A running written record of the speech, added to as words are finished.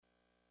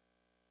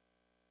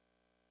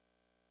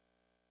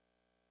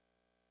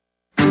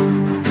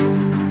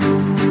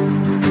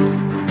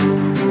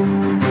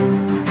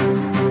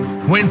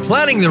When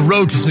planning the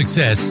road to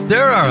success,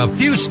 there are a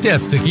few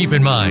steps to keep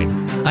in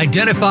mind.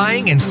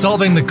 Identifying and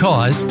solving the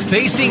cause,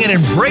 facing and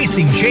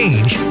embracing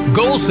change,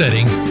 goal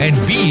setting,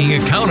 and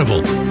being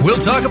accountable. We'll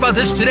talk about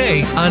this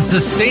today on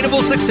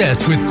Sustainable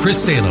Success with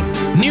Chris Salem.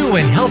 New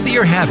and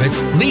healthier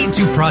habits lead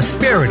to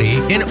prosperity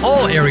in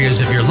all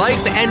areas of your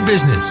life and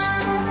business.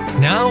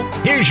 Now,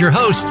 here's your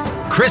host,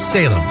 Chris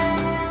Salem.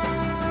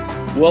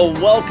 Well,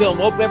 welcome.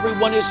 Hope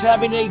everyone is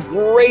having a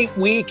great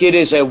week. It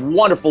is a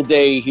wonderful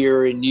day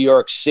here in New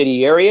York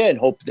City area, and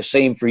hope the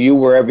same for you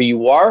wherever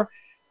you are.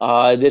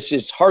 This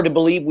is hard to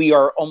believe. We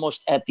are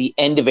almost at the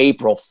end of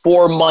April,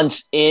 4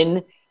 months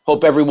in.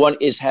 Hope everyone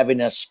is having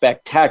a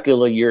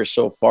spectacular year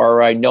so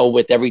far. I know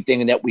with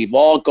everything that we've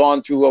all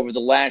gone through over the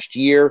last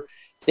year,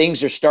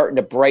 things are starting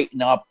to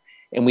brighten up.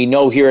 And we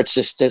know here at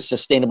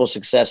Sustainable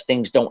Success,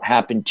 things don't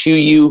happen to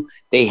you,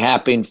 they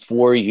happen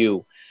for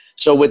you.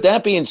 So with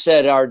that being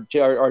said,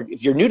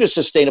 if you're new to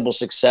Sustainable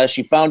Success,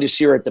 you found us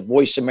here at the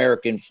Voice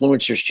America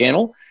Influencers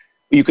channel.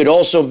 You could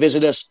also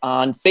visit us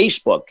on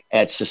Facebook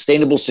at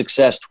Sustainable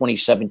Success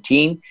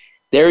 2017.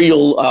 There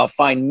you'll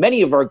find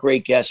many of our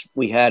great guests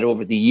we had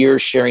over the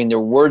years sharing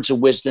their words of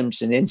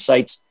wisdoms and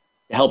insights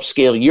to help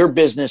scale your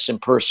business and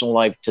personal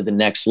life to the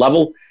next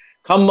level.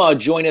 Come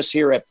join us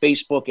here at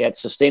Facebook at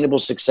Sustainable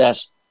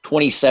Success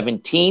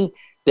 2017.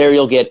 There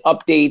you'll get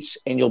updates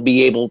and you'll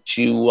be able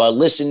to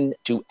listen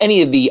to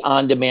any of the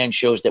on-demand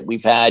shows that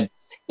we've had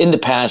in the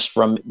past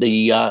from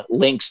the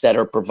links that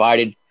are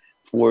provided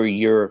for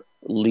your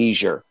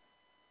leisure.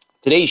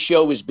 Today's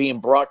show is being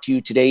brought to you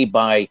today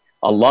by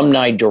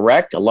Alumni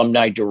Direct.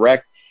 Alumni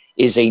Direct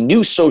is a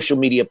new social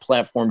media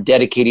platform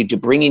dedicated to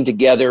bringing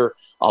together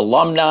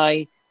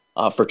alumni,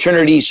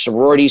 fraternities,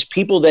 sororities,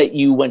 people that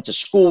you went to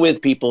school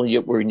with, people you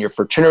were in your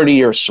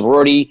fraternity or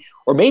sorority,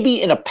 or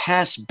maybe in a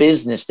past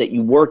business that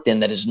you worked in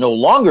that is no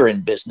longer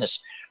in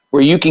business,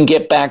 where you can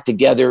get back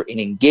together and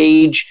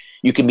engage.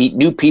 You can meet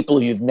new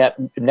people you've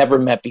never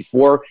met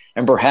before,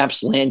 and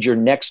perhaps land your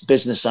next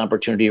business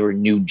opportunity or a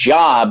new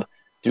job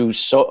through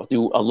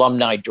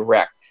Alumni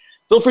Direct.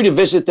 Feel free to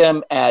visit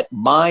them at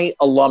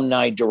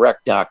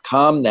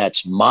myalumnidirect.com.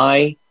 That's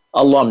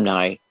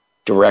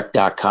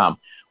myalumnidirect.com.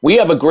 We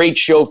have a great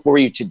show for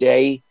you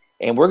today,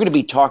 and we're going to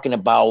be talking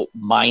about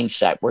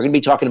mindset. We're going to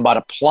be talking about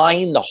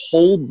applying the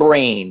whole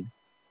brain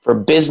for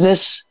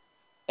business,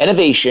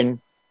 innovation,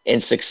 and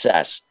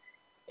success.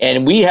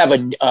 And we have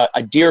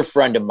a dear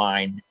friend of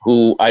mine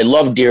who I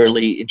love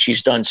dearly, and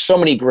she's done so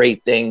many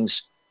great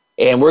things.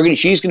 And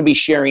she's going to be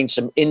sharing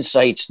some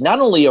insights, not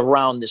only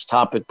around this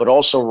topic, but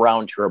also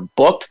around her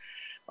book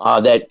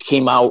that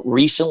came out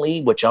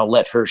recently, which I'll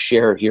let her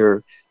share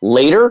here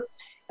later.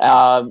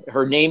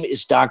 Her name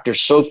is Dr.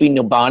 Sophie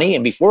Nobani.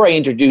 And before I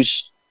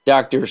introduce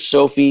Dr.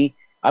 Sophie,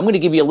 I'm going to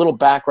give you a little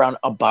background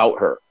about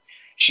her.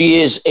 She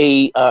is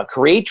a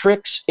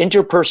Creatrix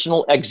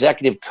interpersonal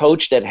executive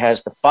coach that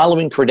has the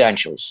following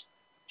credentials.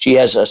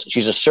 She's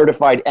a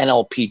certified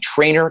NLP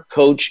trainer,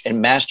 coach,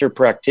 and master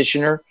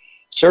practitioner,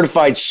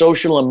 certified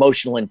social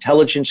emotional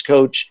intelligence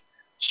coach,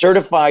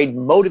 certified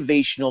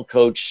motivational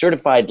coach,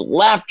 certified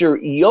laughter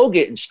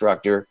yoga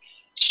instructor,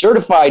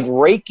 certified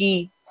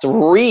Reiki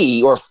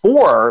 3 or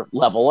 4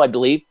 level, I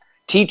believe,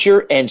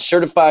 teacher, and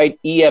certified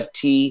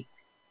EFT,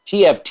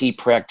 TFT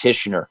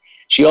practitioner.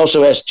 She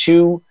also has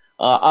 2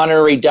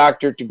 honorary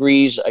doctorate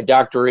degrees, a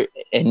doctorate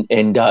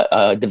in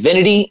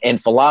divinity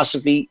and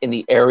philosophy in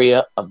the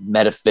area of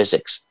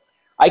metaphysics.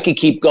 I could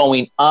keep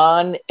going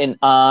on and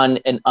on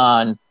and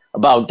on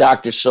about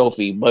Dr.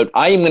 Sophie, but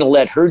I am going to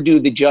let her do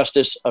the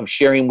justice of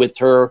sharing with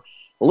her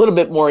a little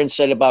bit more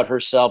insight about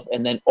herself,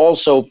 and then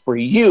also for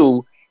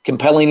you,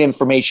 compelling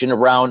information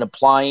around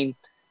applying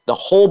the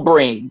whole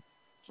brain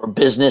for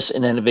business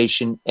and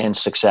innovation and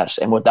success.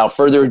 And without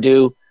further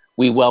ado,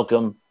 we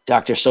welcome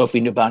Dr.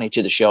 Sophie Nobani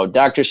to the show.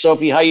 Dr.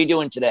 Sophie, how are you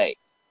doing today?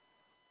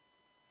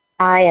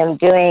 I am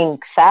doing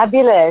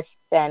fabulous,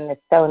 and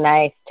it's so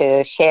nice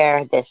to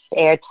share this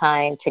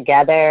airtime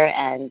together.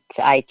 And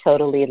I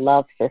totally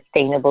love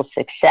Sustainable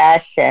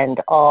Success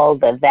and all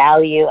the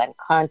value and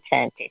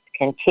content it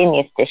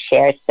continues to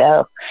share.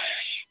 So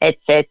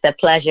it's a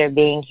pleasure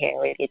being here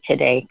with you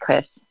today,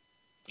 Chris.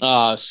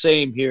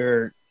 Same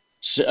here,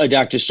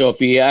 Dr.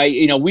 Sophie.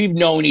 We've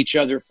known each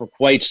other for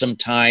quite some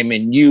time,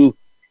 and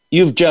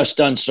you've just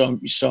done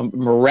some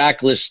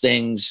miraculous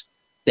things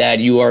that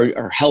you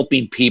are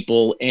helping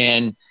people.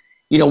 And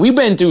we've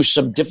been through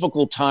some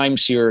difficult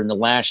times here in the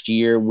last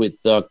year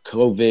with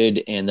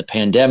COVID and the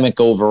pandemic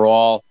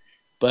overall.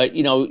 But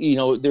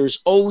there's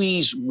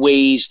always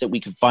ways that we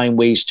can find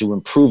ways to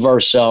improve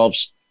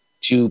ourselves,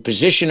 to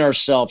position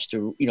ourselves,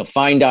 to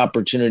find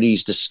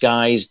opportunities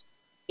disguised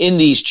in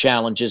these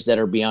challenges that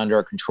are beyond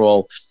our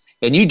control.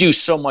 And you do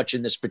so much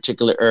in this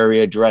particular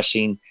area,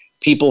 addressing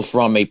people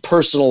from a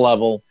personal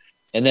level,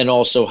 and then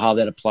also how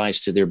that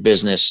applies to their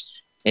business.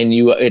 And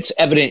it's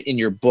evident in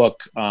your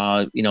book,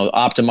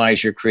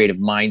 Optimize Your Creative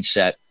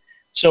Mindset.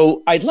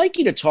 So I'd like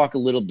you to talk a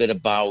little bit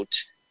about,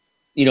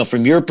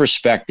 from your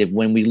perspective,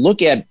 when we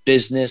look at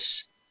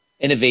business,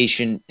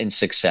 innovation, and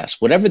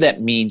success, whatever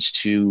that means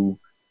to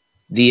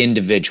the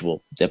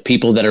individual, the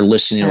people that are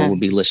listening or will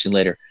be listening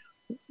later,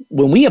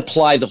 when we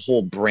apply the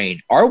whole brain,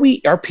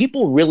 are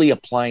people really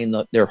applying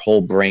their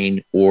whole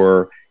brain?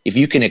 Or if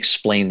you can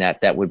explain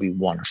that, that would be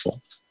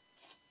wonderful.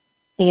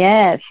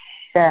 Yes.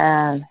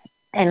 And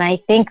I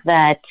think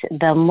that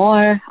the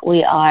more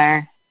we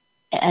are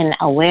in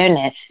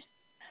awareness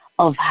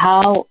of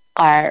how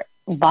our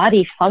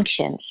body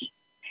functions,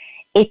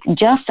 it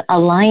just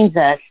aligns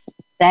us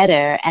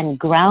better and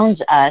grounds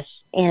us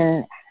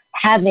in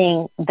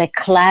having the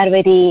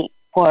clarity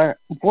for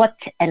what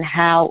and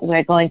how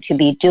we're going to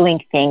be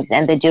doing things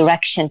and the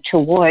direction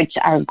towards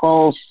our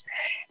goals,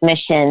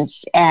 missions,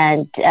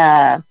 and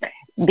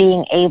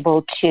being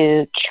able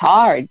to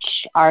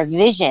charge our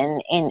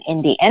vision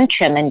in the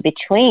interim and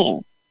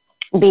between.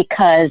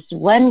 Because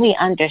when we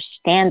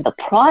understand the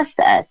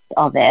process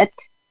of it,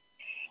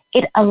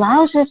 it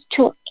allows us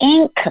to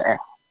anchor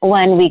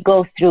when we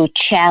go through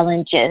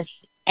challenges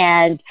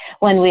and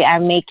when we are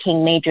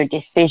making major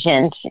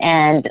decisions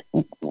and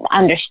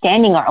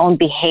understanding our own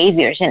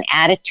behaviors and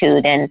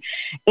attitude and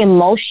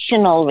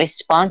emotional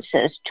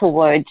responses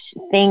towards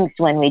things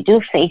when we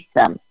do face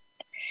them.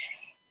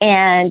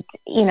 And,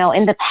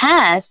 in the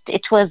past,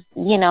 it was,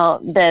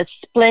 the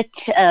split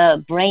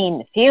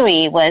brain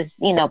theory was,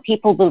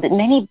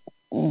 many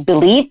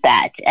believed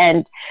that.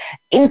 And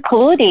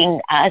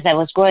including as I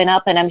was growing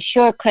up, and I'm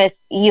sure, Chris,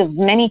 you've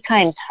many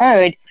times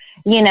heard,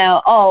 he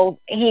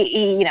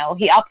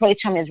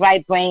operates from his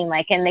right brain,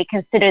 and they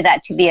consider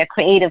that to be a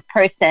creative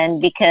person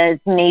because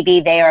maybe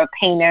they are a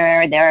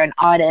painter, they're an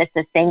artist,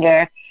 a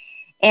singer.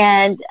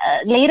 And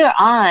later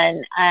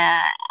on,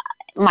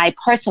 my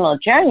personal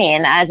journey,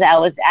 and as I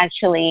was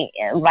actually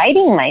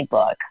writing my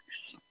book,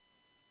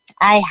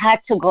 I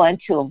had to go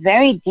into a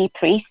very deep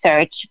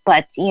research,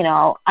 but,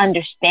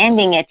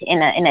 understanding it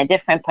in a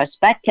different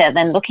perspective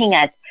and looking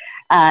at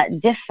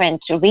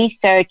different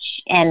research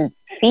and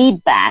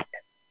feedback.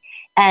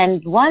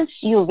 And once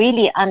you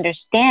really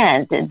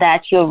understand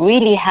that you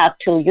really have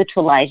to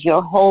utilize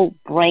your whole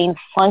brain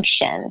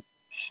function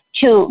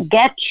to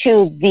get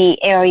to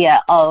the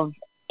area of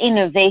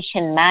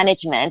innovation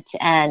management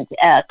and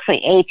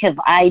creative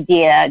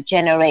idea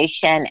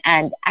generation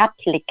and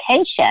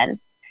application,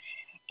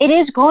 it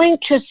is going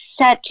to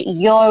set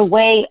your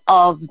way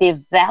of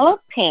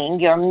developing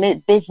your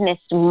business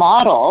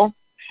model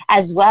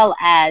as well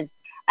as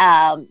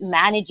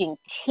managing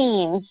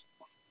teams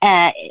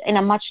in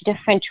a much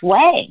different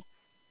way.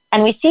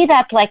 And we see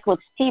that with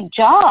Steve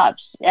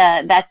Jobs.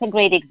 That's a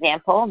great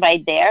example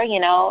right there.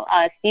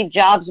 Steve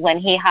Jobs, when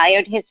he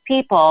hired his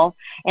people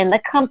in the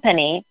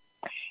company,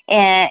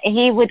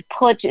 he would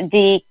put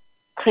the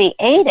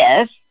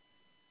creative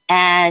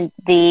and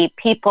the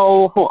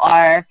people who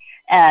are,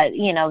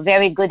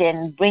 very good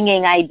in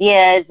bringing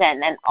ideas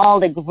and all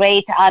the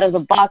great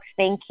out-of-the-box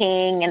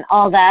thinking and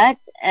all that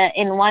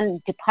in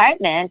one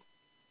department.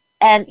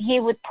 And he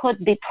would put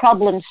the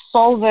problem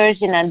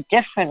solvers in a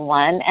different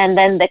one, and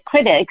then the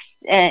critics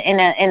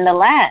in the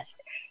last.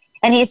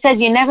 And he says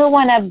you never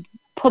want to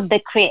put the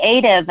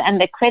creative and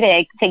the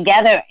critic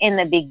together in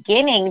the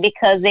beginning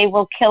because they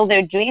will kill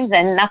their dreams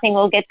and nothing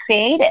will get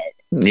created.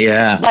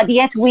 Yeah. But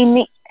yet we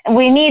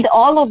need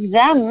all of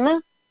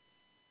them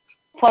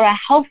for a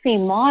healthy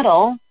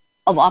model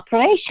of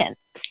operation.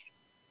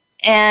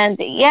 And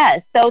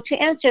so to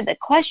answer the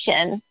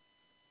question,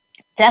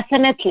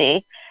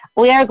 definitely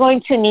we are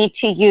going to need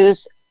to use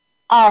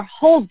our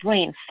whole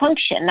brain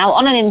function. Now,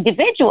 on an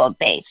individual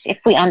base, if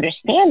we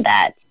understand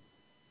that,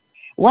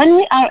 when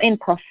we are in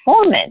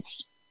performance,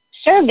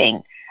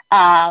 serving,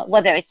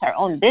 whether it's our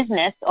own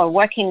business or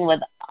working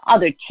with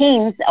other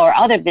teams or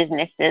other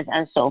businesses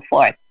and so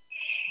forth,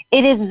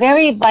 it is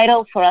very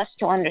vital for us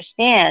to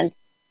understand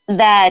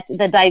that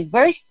the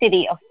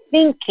diversity of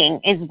thinking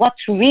is what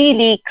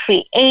really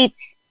creates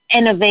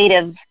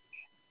innovative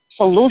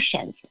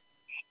solutions.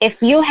 If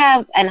you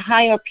have and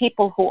hire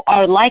people who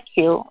are like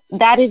you,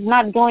 that is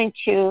not going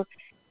to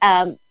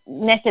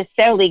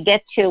necessarily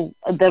get to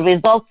the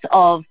results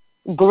of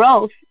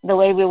growth the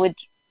way we would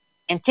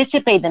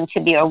anticipate them to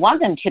be or want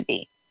them to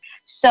be.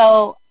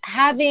 So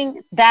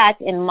having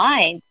that in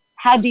mind,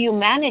 how do you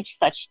manage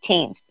such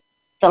teams?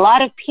 So a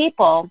lot of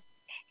people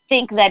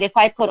think that if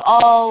I put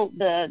all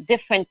the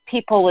different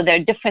people with their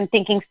different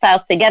thinking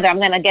styles together, I'm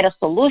going to get a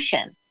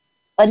solution.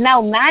 But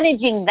now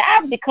managing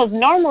that, because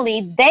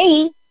normally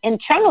they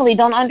internally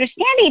don't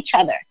understand each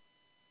other.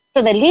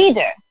 So the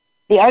leader,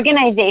 the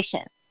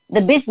organization,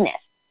 the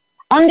business,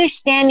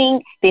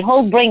 understanding the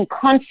whole brain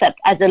concept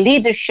as a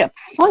leadership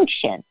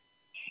function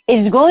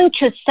is going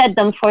to set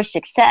them for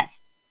success,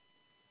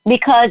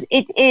 because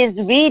it is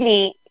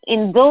really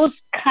in those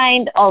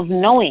kind of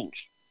knowings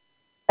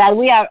that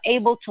we are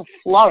able to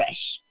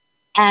flourish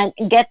and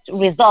get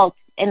results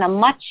in a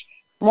much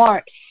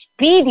more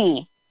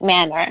speedy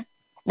manner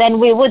than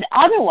we would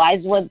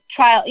otherwise with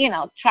trials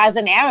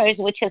and errors,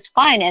 which is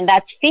fine, and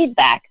that's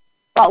feedback.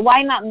 But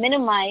why not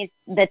minimize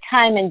the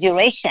time and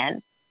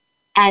duration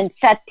and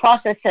set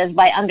processes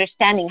by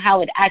understanding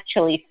how it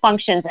actually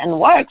functions and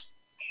works?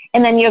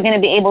 And then you're going to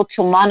be able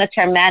to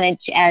monitor,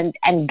 manage, and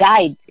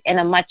guide in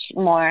a much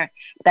more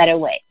better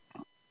way.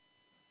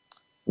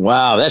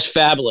 Wow, that's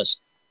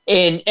fabulous.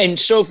 And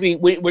Sophie,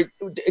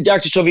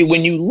 Dr. Sophie,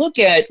 when you look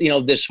at,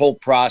 this whole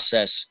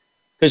process,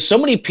 because so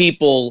many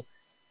people,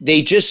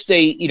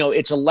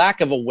 it's a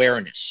lack of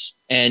awareness.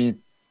 And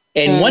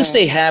once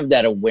they have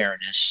that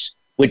awareness,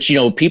 which,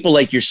 people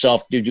like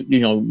yourself do,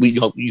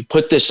 you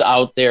put this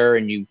out there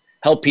and you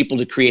help people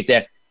to create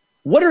that.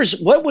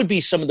 What would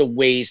be some of the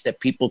ways that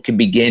people can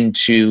begin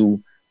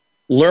to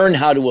learn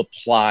how to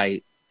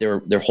apply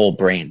their whole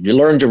brain? You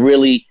learn to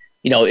really,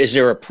 is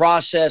there a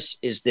process?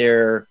 Is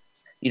there,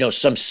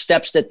 some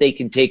steps that they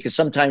can take? Because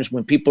sometimes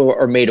when people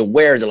are made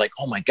aware, they're like,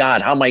 oh my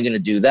God, how am I going to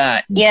do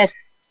that? Yes.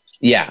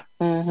 Yeah.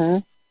 Mm-hmm.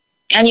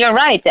 And you're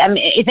right. I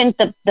mean, I think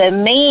the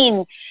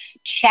main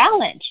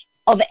challenge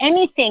of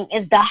anything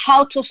is the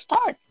how to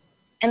start.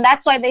 And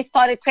that's why they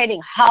started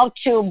creating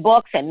how-to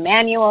books and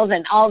manuals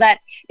and all that,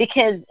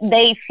 because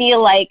they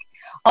feel like,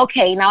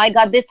 okay, now I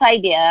got this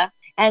idea,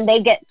 and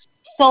they get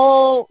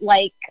so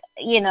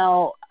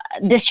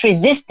this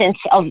resistance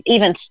of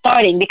even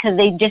starting because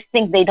they just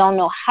think they don't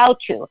know how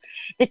to.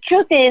 The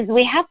truth is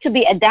we have to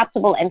be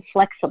adaptable and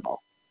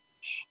flexible.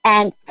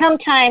 And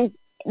sometimes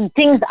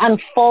things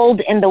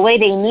unfold in the way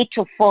they need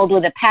to fold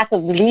with a path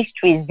of least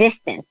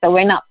resistance. So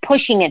we're not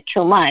pushing it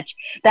too much.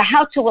 The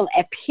how-to will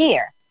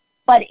appear.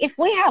 But if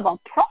we have a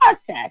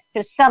process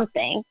to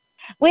something,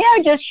 we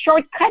are just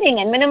shortcutting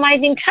and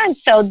minimizing time.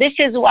 So this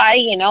is why,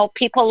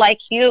 people like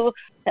you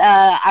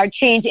are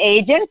change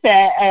agents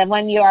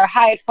when you are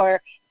hired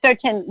for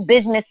certain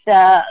business,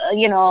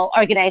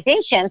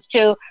 organizations,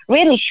 to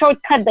really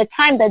shortcut the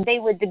time that they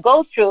would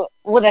go through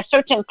with a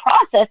certain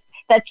process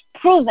that's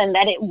proven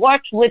that it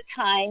works with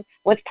time,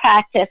 with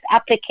practice,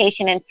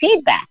 application, and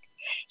feedback.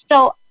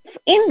 So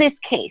in this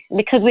case,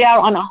 because we are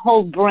on a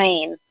whole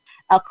brain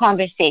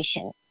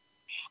conversation,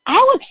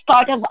 I would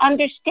start of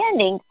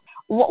understanding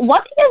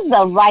what is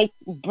the right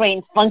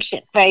brain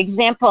function. For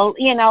example,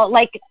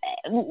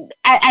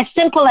 as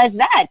simple as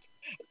that.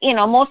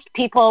 Most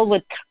people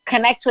would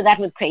connect with that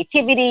with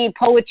creativity,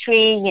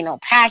 poetry,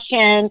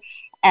 passion,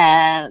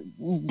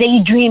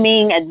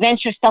 daydreaming,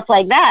 adventure, stuff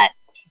like that.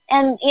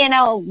 And,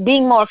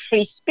 being more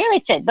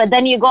free-spirited. But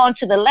then you go on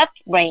to the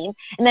left brain,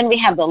 and then we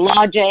have the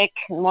logic,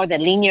 more the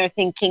linear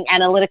thinking,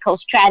 analytical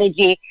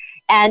strategy.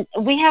 And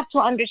we have to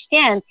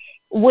understand,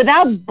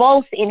 without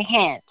both in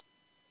hand,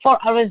 for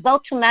a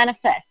result to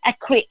manifest, a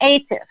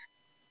creative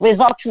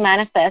result to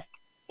manifest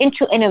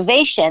into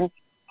innovation,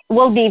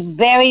 will be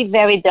very,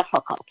 very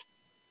difficult.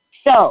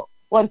 So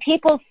when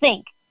people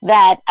think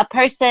that a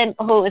person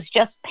who is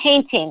just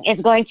painting is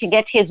going to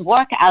get his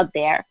work out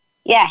there,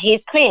 yeah, he's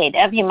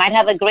creative. He might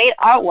have a great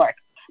artwork,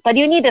 but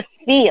you need a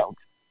field.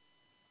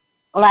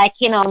 Like,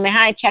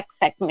 Mihai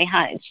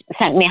Csikszentmihalyi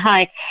sent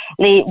Mihai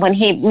when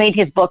he made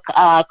his book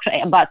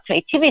about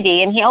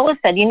creativity, and he always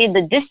said, you need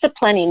the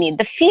discipline, you need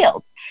the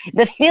field.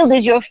 The field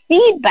is your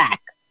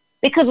feedback.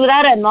 Because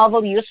without a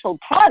novel, useful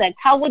product,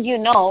 how would you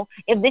know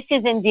if this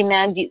is in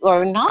demand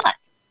or not?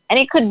 And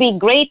it could be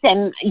great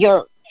and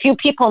few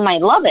people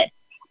might love it,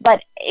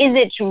 but is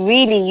it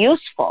really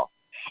useful?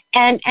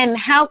 And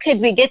how could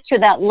we get to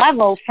that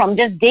level from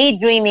just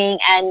daydreaming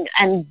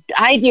and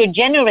idea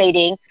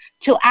generating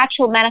to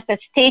actual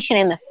manifestation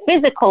in the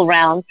physical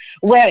realm,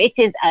 where it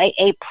is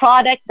a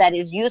product that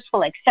is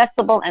useful,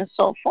 accessible, and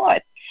so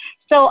forth?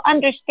 So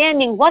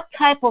understanding what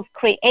type of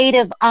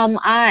creative am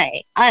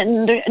I?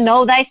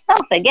 Know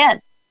thyself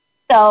again.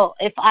 So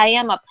if I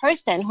am a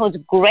person who's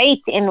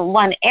great in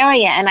one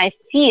area and I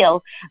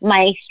feel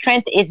my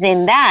strength is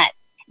in that,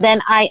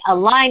 then I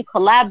align,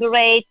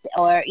 collaborate,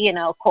 or,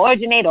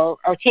 coordinate or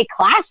take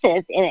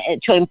classes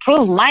to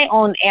improve my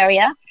own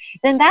area.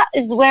 Then that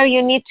is where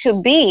you need to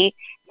be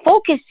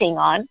focusing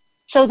on,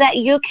 so that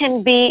you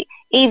can be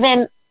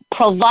even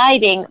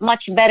providing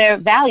much better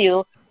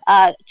value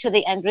to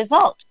the end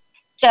result.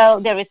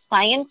 So there is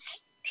science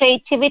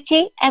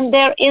creativity and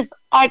there is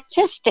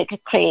artistic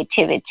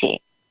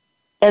creativity.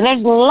 So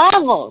there's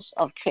levels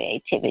of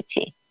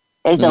creativity.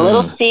 There's a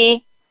little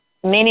C,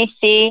 mini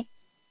C,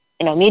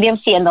 medium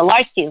C, and the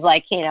large C is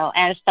like,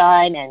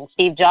 Einstein and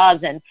Steve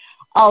Jobs and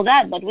all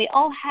that. But we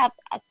all have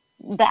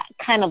that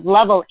kind of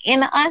level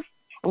in us.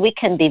 We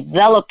can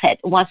develop it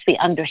once we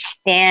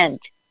understand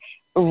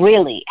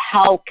really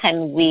how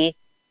can we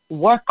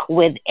work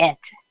with it.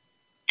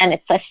 And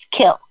it's a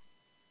skill.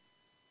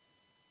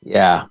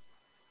 Yeah,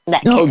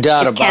 no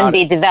doubt about it. Can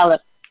be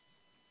developed.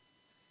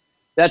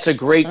 That's a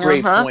great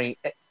point.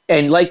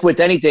 And like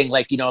with anything,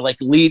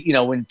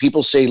 when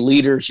people say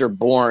leaders are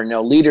born,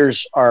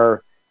 leaders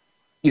are,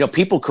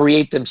 people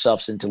create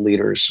themselves into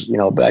leaders,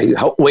 by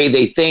the way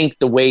they think,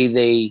 the way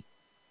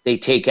they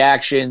take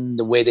action,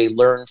 the way they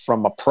learn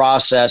from a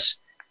process.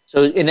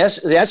 So in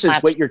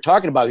essence, what you're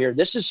talking about here,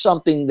 this is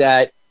something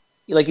that,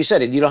 like you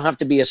said, you don't have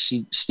to be a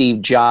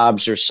Steve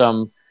Jobs or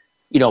some,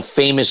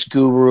 famous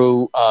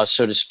guru,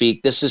 so to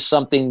speak. This is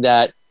something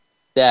that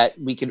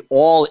we can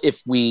all,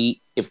 if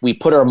we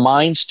put our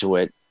minds to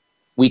it,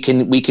 we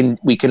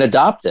can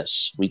adopt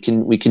this. We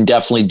can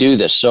definitely do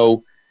this.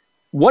 So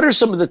what are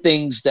some of the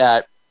things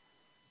that,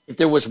 if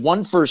there was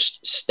one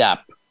first step,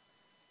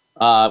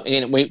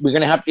 and we're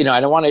going to have,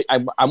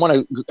 I want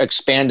to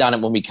expand on it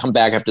when we come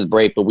back after the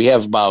break, but we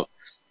have about,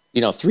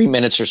 3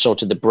 minutes or so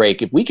to the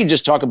break. If we could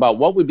just talk about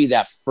what would be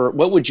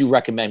what would you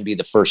recommend be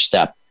the first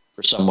step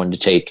for someone to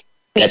take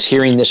that's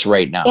hearing this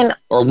right now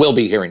or will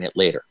be hearing it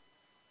later?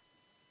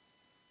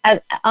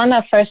 On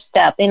a first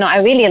step, I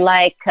really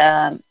like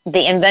the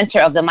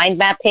inventor of the mind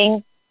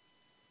mapping,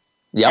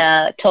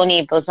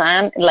 Tony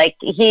Buzan. Like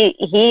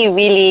he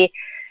really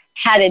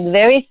had it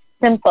very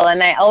simple,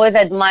 and I always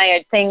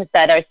admired things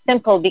that are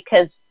simple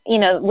because we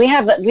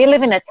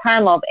live in a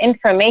time of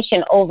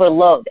information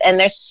overload, and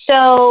there's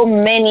so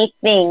many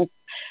things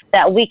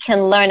that we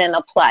can learn and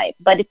apply,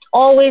 but it's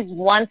always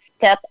one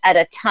step at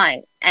a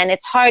time, and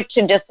it's hard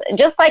to just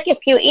like if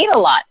you eat a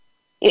lot.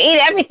 You eat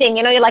everything,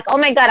 you're like, oh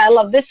my God, I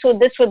love this food,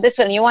 this food, this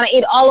food. And you want to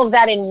eat all of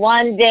that in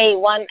one day,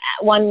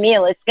 one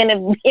meal.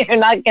 You're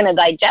not going to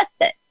digest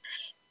it.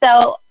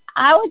 So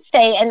I would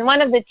say, and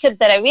one of the tips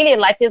that I really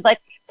like is like,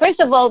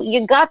 first of all,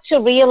 you got to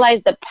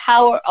realize the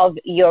power of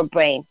your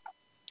brain.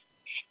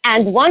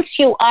 And once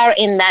you are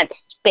in that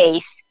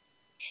space,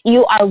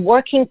 you are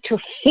working to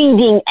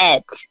feeding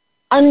it,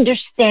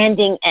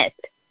 understanding it,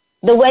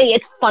 the way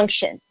it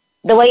functions,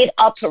 the way it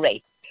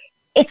operates.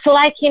 It's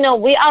like,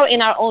 we are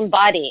in our own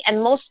body,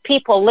 and most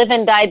people live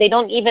and die.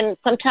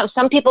 Sometimes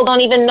some people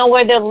don't even know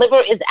where their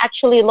liver is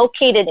actually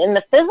located in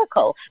the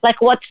physical, like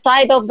what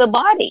side of the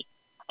body.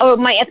 Or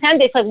my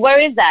appendix, like, where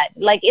is that?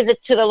 Like, is it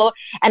to the lower?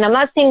 And I'm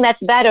not saying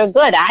that's bad or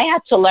good. I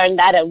had to learn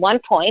that at one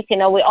point. We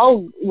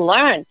all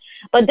learn.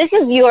 But this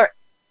is your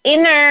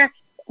inner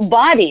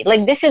body.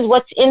 Like, this is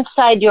what's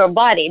inside your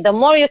body. The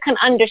more you can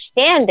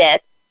understand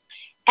it,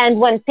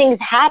 and when things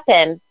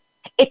happen,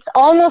 it's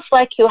almost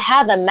like you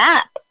have a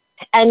map.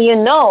 And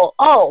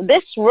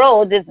this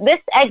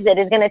exit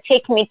is going to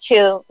take me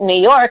to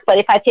New York, but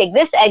if I take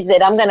this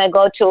exit, I'm going to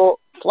go to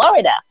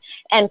Florida.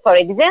 And for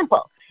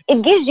example,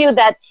 it gives you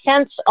that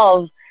sense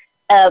of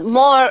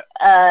more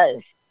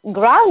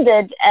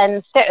grounded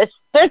and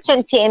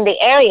certainty in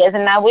the areas.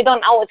 And now we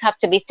don't always have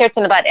to be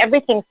certain about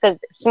everything because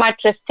smart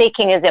risk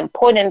taking is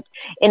important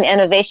in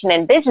innovation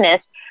and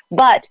business,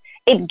 but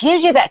it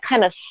gives you that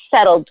kind of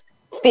settled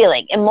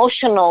feeling,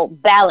 emotional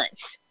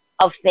balance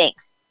of things.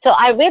 So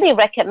I really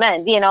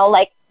recommend,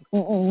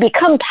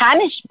 become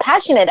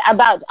passionate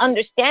about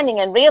understanding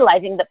and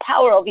realizing the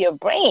power of your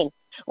brain,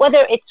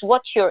 whether it's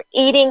what you're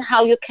eating,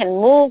 how you can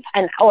move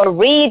or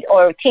read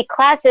or take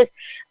classes,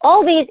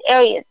 all these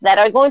areas that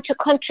are going to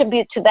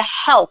contribute to the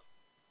health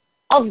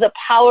of the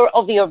power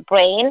of your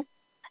brain.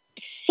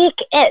 Seek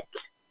it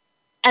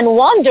and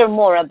wonder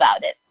more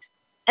about it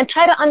and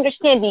try to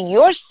understand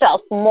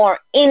yourself more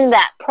in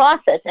that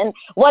process and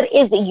what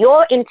is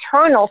your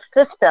internal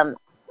system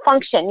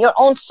function, your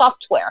own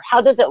software. How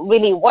does it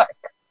really work?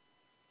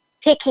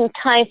 Taking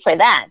time for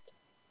that.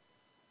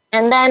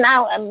 And then,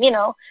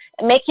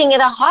 making it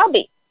a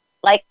hobby.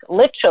 Like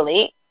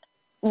literally,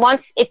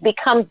 once it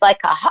becomes like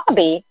a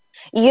hobby,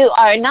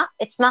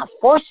 it's not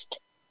forced,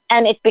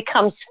 and it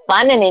becomes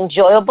fun and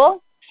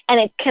enjoyable. And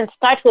it can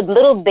start with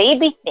little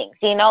baby things,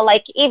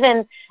 like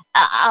even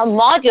a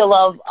module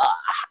of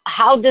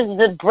how does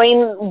the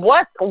brain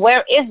work?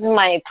 Where is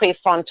my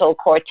prefrontal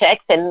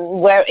cortex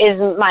and where is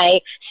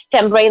my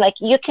stem brain? Like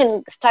you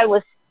can start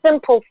with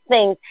simple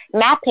things,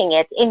 mapping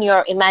it in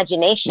your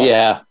imagination.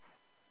 Yeah.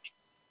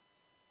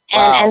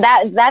 And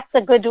that's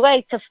a good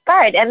way to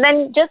start. And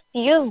then just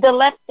use the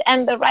left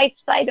and the right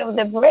side of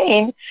the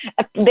brain.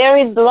 There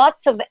is lots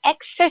of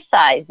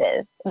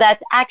exercises that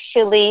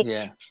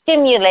actually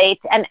stimulate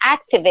and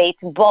activate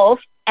both.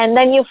 And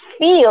then you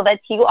feel that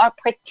you are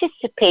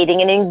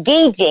participating and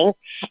engaging,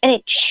 and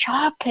it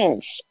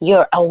sharpens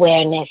your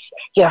awareness,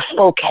 your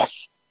focus.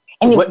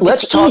 And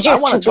let's talk. I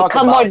want to talk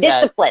about more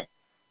disciplined.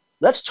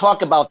 Let's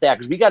talk about that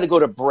because we got to go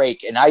to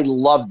break, and I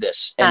love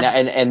this.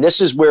 And this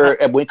is where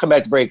when we come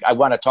back to break, I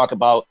want to talk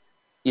about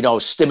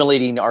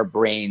stimulating our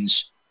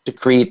brains to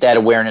create that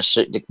awareness,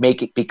 to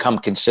make it become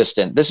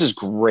consistent. This is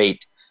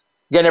great.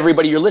 Again,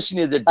 everybody, you're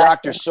listening to the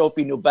Dr.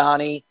 Sophie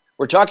Nubani.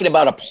 We're talking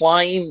about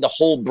applying the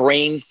whole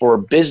brain for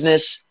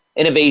business,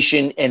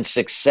 innovation, and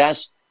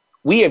success.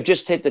 We have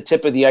just hit the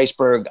tip of the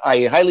iceberg.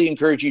 I highly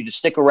encourage you to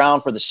stick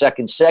around for the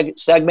second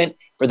segment.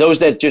 For those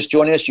that just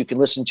joined us, you can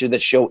listen to the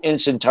show in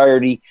its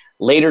entirety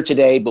later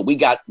today. But we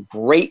got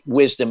great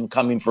wisdom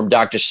coming from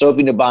Dr.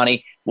 Sophie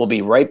Nubani. We'll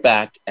be right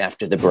back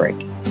after the break.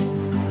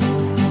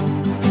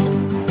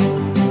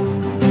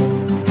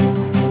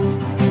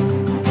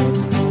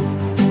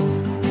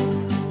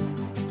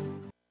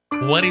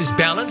 What is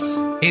balance?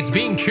 It's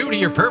being true to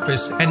your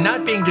purpose and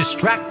not being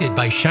distracted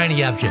by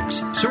shiny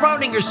objects.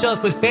 Surrounding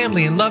yourself with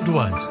family and loved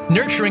ones.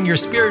 Nurturing your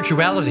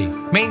spirituality.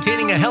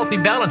 Maintaining a healthy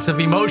balance of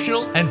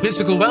emotional and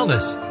physical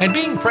wellness. And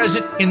being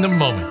present in the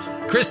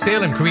moment. Chris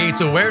Salem creates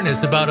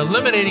awareness about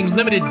eliminating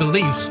limited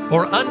beliefs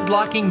or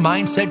unblocking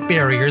mindset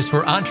barriers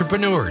for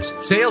entrepreneurs,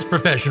 sales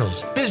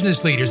professionals,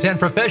 business leaders, and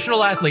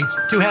professional athletes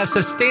to have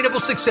sustainable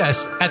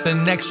success at the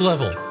next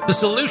level. The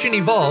solution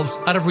evolves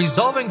out of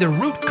resolving the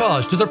root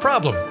cause to the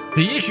problem.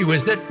 The issue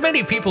is that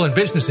many people and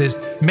businesses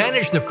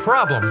manage the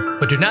problem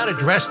but do not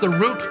address the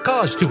root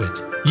cause to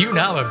it. You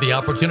now have the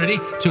opportunity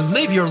to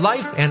live your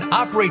life and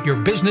operate your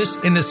business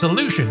in the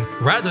solution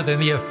rather than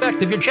the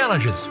effect of your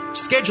challenges.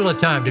 Schedule a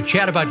time to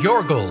chat about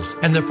your goals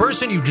and the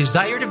person you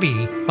desire to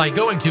be by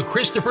going to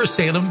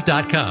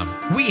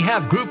ChristopherSalem.com. We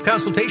have group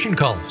consultation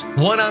calls,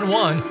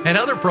 one-on-one, and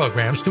other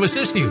programs to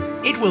assist you.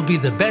 It will be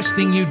the best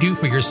thing you do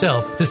for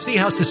yourself to see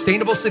how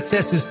sustainable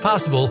success is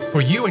possible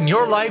for you in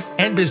your life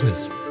and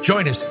business.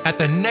 Join us at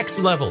the next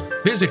level.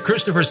 Visit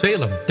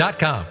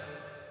ChristopherSalem.com.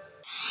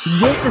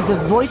 This is the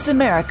Voice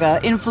America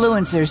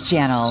Influencers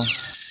Channel.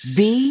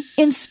 Be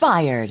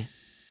inspired.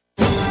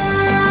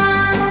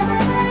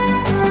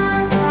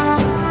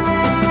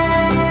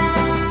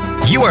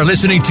 You are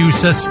listening to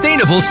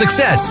Sustainable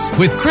Success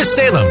with Chris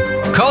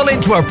Salem. Call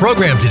into our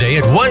program today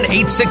at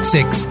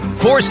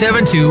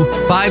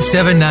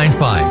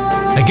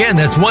 1-866-472-5795. Again,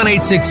 that's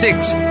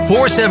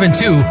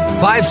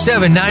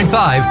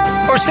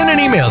 1-866-472-5795. Or send an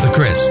email to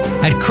Chris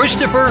at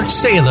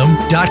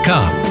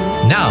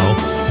ChristopherSalem.com. Now,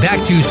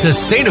 back to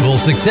Sustainable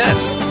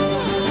Success.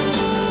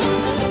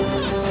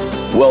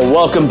 Well,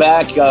 welcome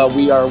back.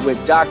 We are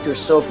with Dr.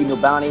 Sophie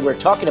Nubani. We're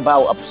talking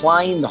about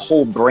applying the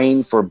whole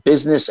brain for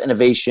business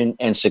innovation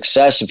and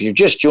success. If you're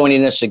just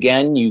joining us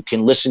again, you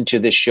can listen to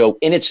this show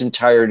in its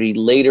entirety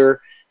later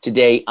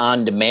today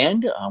on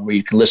demand, where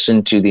you can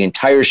listen to the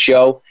entire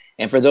show.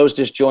 And for those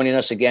just joining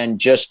us again,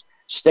 just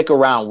stick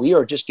around. We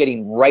are just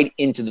getting right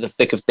into the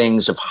thick of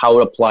things of how to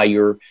apply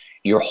your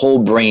whole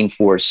brain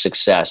for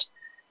success.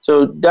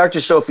 So,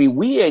 Dr. Sophie,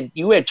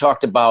 you had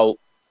talked about,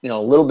 a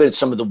little bit of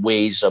some of the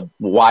ways of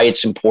why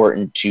it's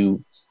important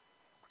to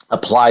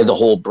apply the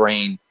whole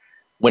brain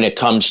when it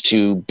comes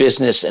to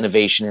business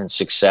innovation and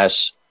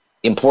success,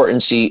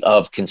 importance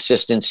of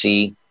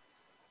consistency,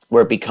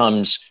 where it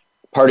becomes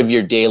part of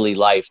your daily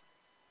life.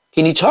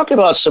 Can you talk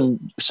about some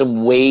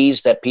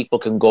ways that people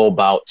can go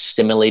about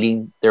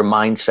stimulating their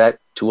mindset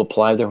to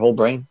apply their whole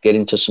brain? Get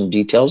into some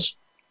details?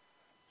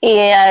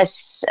 Yes.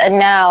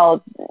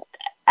 Now,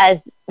 as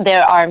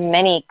there are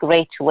many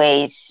great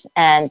ways,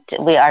 and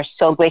we are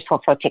so grateful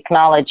for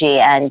technology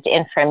and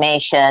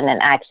information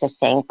and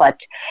accessing, but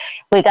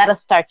we got to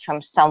start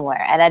from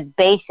somewhere. And at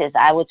basis,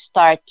 I would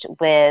start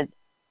with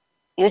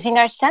using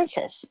our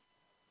senses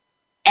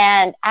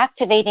and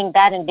activating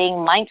that and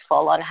being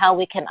mindful on how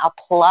we can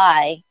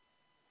apply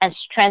and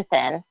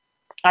strengthen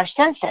our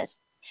senses.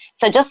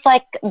 So just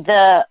like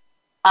the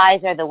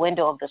eyes are the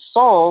window of the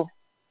soul,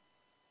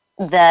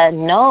 the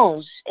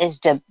nose is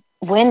the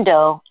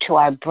window to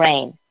our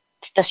brain.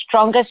 It's the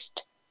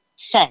strongest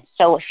sense.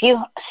 So if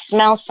you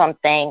smell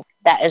something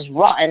that is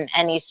rotten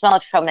and you smell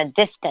it from a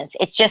distance,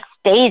 it just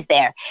stays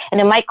there.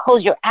 And it might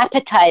close your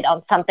appetite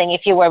on something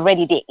if you were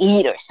ready to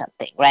eat or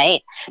something,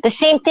 right? The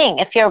same thing,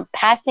 if you're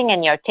passing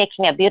and you're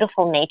taking a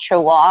beautiful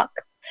nature walk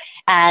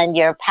and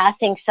you're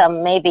passing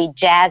some maybe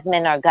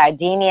jasmine or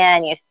gardenia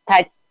and you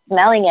start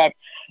smelling it,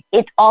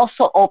 it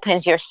also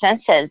opens your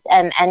senses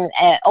and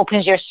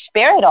opens your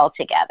spirit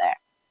altogether.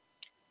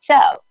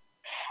 So,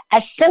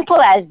 as simple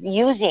as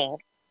using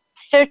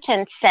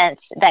certain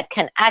scents that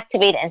can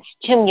activate and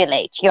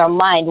stimulate your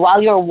mind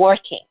while you're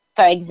working.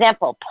 For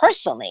example,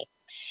 personally,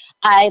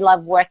 I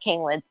love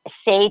working with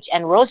sage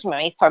and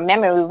rosemary for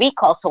memory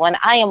recall. So when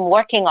I am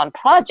working on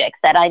projects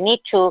that I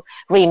need to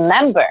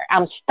remember,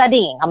 I'm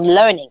studying, I'm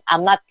learning,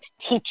 I'm not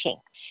teaching,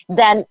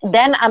 then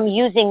I'm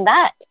using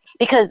that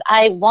because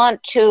I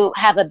want to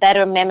have a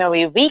better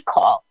memory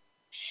recall.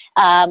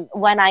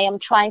 When I am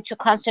trying to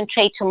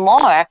concentrate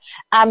more,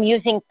 I'm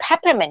using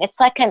peppermint. It's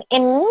like an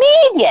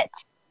immediate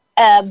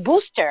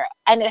booster,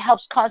 and it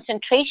helps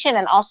concentration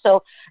and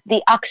also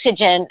the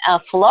oxygen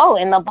flow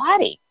in the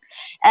body.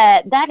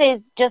 That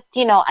is just,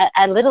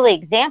 a little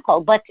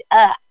example, but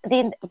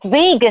the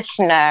vagus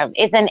nerve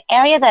is an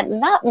area that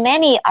not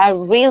many are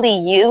really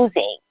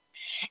using.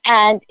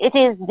 And it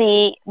is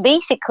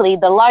basically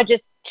the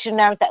largest two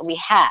nerves that we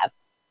have.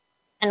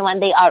 And when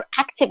they are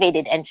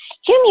activated and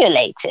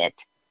stimulated,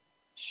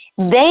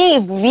 they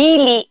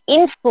really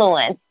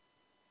influence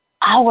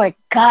our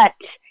gut,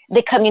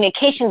 the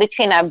communication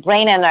between our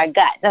brain and our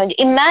gut. Now,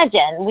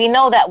 imagine, we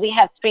know that we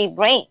have three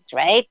brains,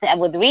 right? And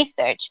with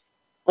research,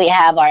 we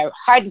have our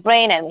heart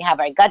brain, and we have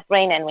our gut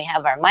brain, and we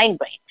have our mind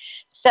brain.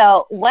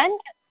 So when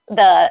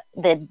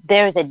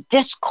there's a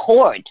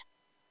discord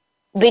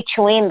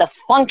between the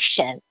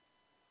function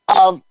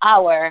of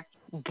our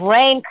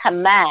brain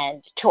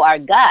command to our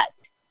gut,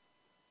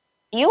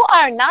 you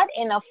are not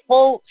in a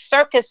full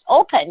circus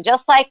open.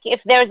 Just like if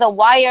there's a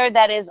wire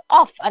that is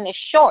off and is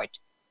short,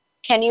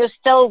 can you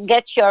still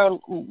get your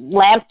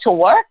lamp to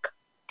work?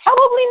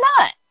 Probably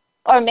not.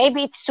 Or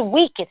maybe it's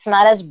weak, it's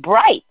not as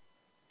bright.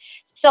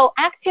 So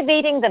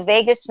activating the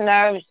vagus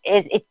nerves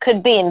it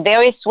could be in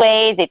various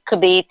ways. It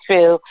could be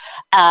through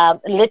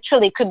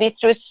Literally, it could be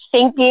through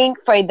singing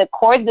for the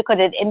chords because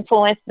it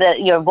influenced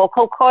your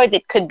vocal cords.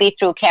 It could be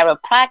through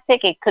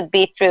chiropractic. It could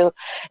be through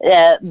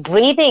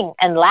breathing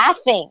and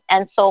laughing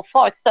and so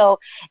forth. So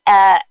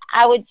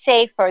I would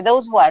say for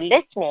those who are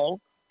listening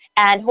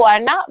and who are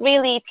not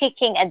really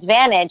taking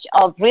advantage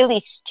of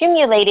really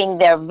stimulating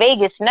their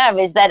vagus nerve,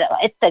 is that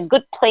it's a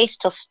good place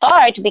to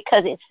start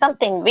because it's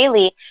something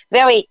really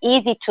very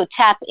easy to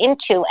tap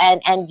into,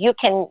 and you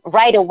can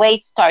right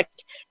away start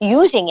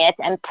using it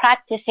and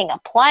practicing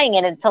applying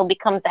it until it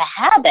becomes a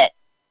habit.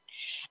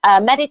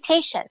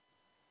 Meditation.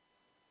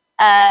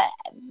 And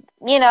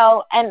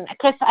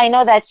Chris, I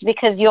know that's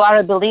because you are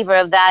a believer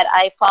of that.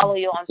 I follow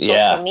you on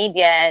social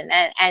media,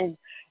 and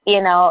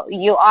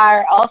you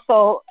are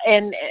also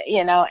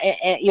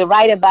you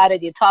write about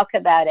it, you talk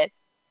about it.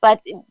 But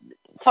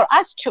for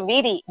us to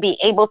really be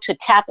able to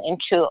tap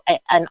into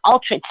an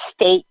altered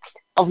state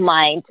of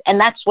mind, and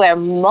that's where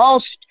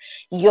most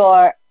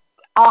your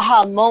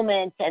aha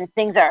moments and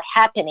things are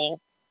happening.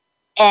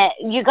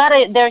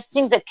 There's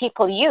things that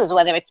people use,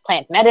 whether it's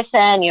plant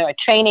medicine, your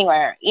training,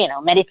 or,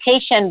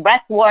 meditation,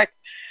 breath work.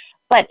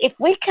 But if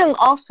we can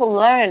also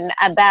learn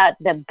about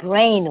the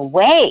brain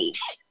waves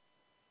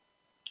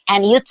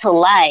and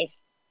utilize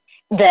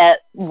the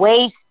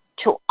waves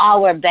to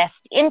our best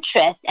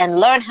interest and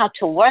learn how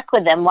to work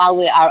with them while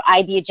we are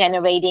idea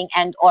generating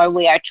or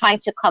we are trying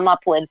to come up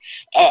with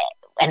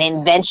an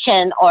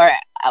invention or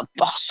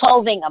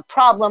solving a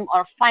problem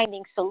or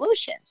finding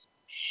solutions,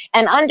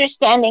 and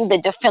understanding the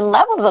different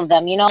levels of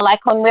them,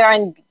 like when we're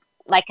in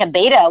like a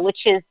beta,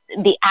 which is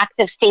the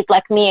active state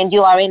like me and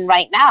you are in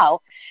right now.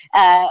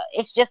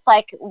 It's just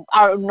like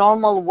our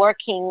normal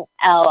working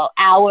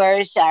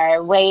hours,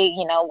 our way,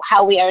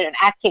 how we are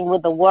interacting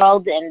with the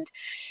world, and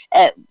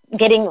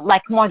getting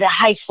like more the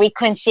high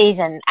frequencies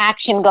and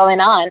action going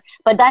on.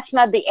 But that's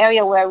not the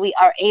area where we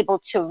are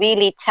able to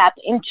really tap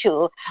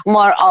into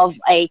more of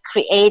a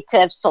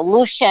creative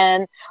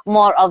solution,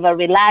 more of a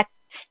relaxed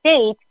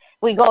state.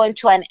 We go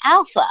into an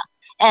alpha,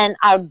 and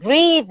our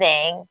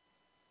breathing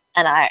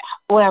and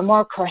we're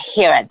more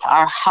coherent,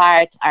 our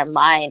heart, our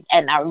mind,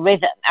 and our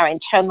rhythm, our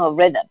internal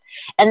rhythm.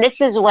 And this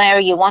is where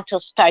you want to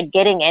start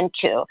getting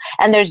into.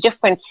 And there's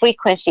different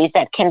frequencies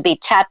that can be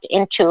tapped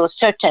into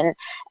certain,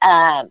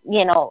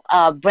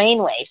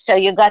 brainwaves. So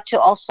you got to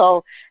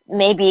also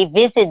maybe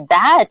visit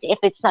that if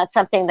it's not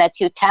something that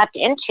you tapped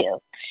into.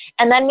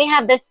 And then we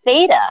have this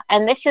theta,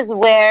 and this is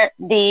where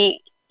the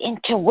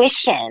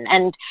intuition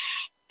and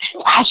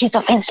flashes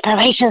of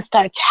inspiration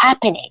starts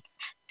happening.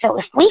 So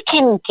if we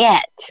can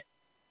get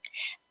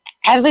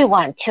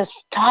everyone to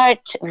start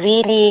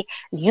really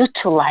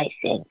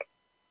utilizing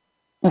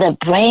the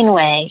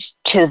brainwaves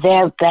to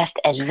their best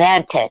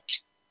advantage,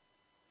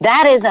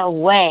 that is a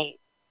way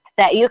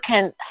that you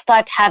can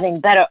start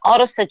having better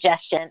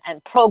autosuggestion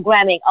and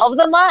programming of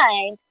the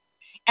mind,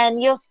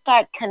 and you'll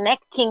start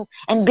connecting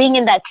and being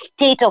in that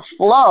state of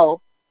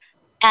flow.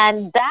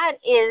 And that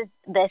is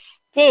the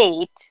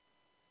state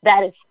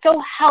that is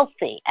so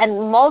healthy.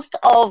 And most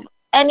of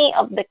any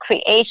of the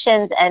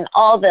creations and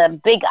all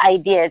the big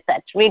ideas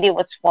that really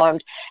was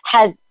formed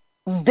has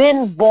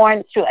been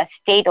born through a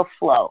state of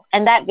flow.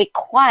 And that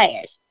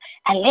requires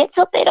a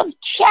little bit of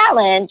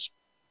challenge,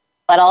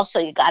 but also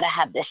you got to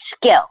have the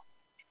skill.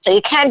 So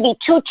you can't be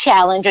too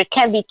challenged, or it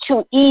can't be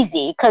too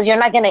easy, because you're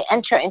not going to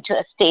enter into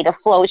a state of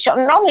flow. Which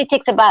normally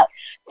takes about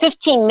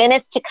 15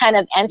 minutes to kind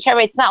of enter.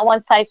 It's not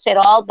one size fits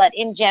all, but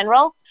in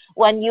general,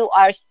 when you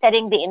are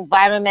setting the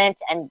environment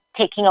and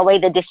taking away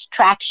the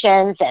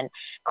distractions and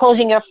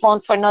closing your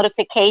phone for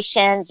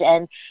notifications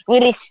and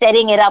really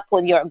setting it up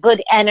with your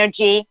good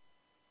energy,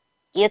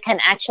 you can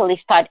actually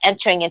start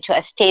entering into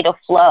a state of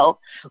flow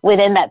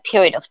within that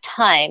period of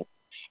time,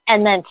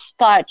 and then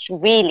start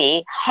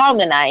really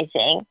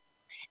harmonizing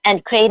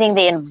and creating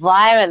the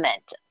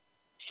environment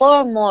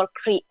for more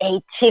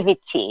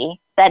creativity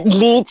that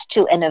leads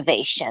to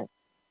innovation.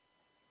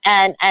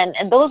 And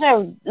those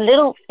are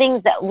little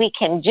things that we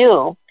can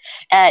do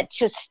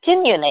to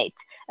stimulate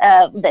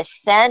the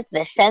scent,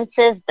 the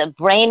senses, the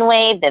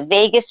brainwave, the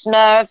vagus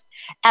nerve,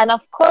 and of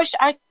course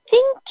our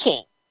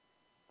thinking,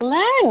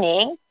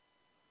 learning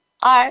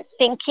our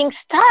thinking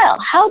style.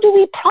 How do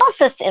we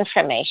process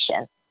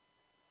information?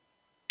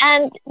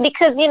 And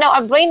because,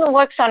 our brain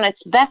works on its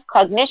best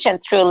cognition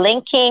through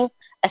linking,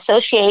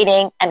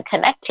 associating, and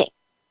connecting.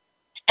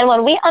 And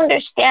when we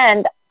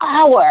understand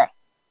our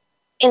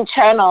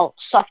internal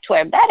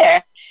software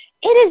better,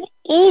 it is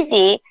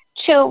easy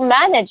to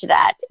manage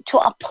that, to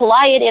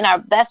apply it in our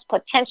best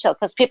potential.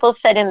 Because people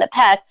said in the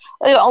past,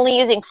 you're only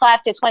using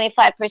 5 to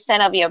 25%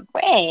 of your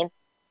brain.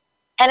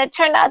 And it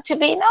turned out to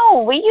be,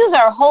 no, we use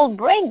our whole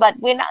brain, but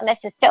we're not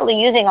necessarily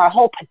using our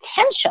whole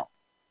potential.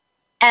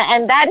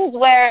 And that is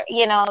where,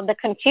 the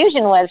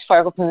confusion was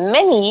for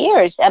many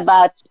years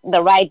about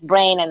the right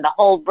brain and the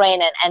whole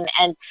brain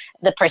and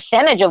the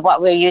percentage of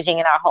what we're using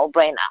in our whole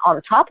brain on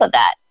top of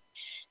that.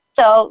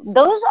 So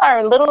those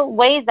are little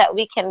ways that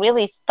we can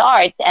really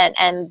start and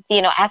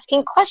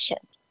asking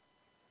questions,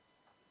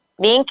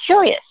 being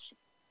curious,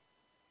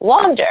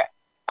 wonder.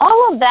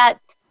 All of that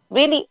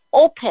really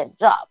opens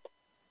up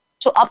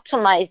to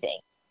optimizing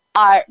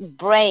our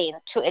brain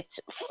to its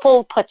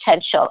full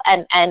potential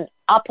and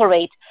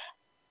operate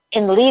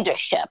in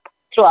leadership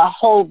through a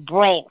whole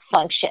brain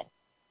function.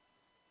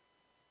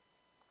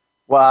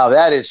 Wow,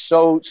 that is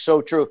so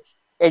true.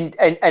 And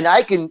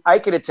I can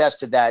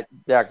attest to that,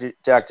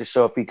 Dr.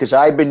 Sophie, because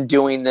I've been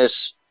doing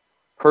this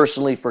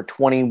personally for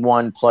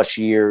 21 plus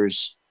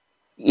years,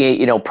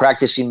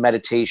 practicing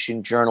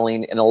meditation,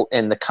 journaling,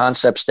 and the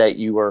concepts that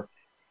you are,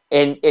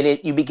 when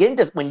you begin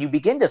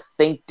to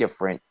think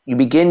different, you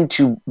begin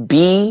to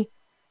be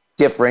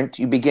different,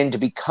 you begin to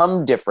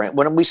become different.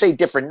 When we say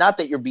different, not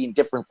that you're being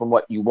different from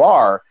what you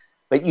are,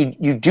 but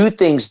you do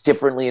things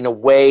differently in a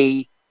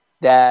way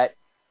that,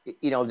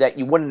 that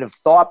you wouldn't have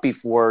thought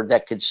before,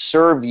 that could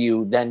serve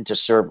you then to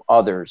serve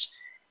others.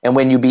 And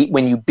when you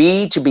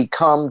be to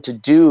become to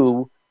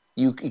do,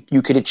 you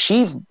could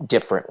achieve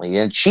differently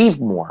and achieve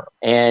more.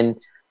 And,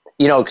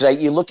 because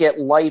you look at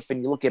life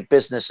and you look at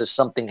business as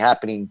something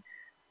happening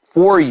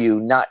for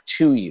you, not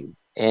to you.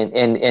 And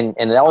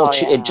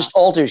it just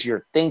alters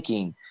your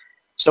thinking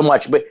so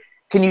much. But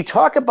can you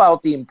talk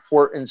about the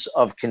importance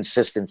of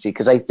consistency?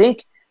 Because I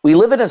think we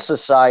live in a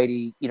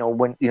society,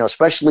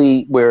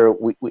 especially where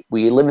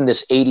we live in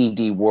this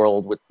ADD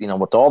world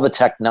with all the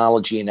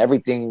technology and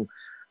everything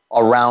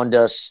around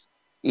us,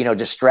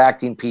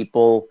 distracting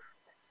people,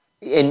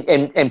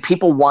 and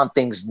people want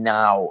things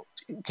now.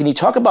 Can you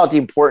talk about the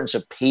importance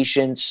of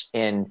patience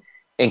and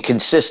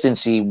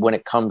consistency when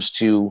it comes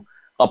to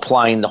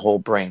applying the whole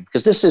brain?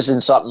 Because this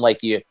isn't something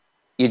like you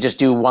just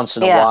do once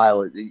in a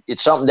while.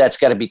 It's something that's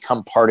got to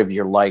become part of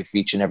your life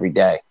each and every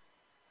day.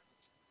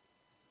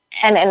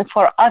 And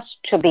for us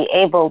to be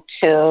able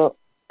to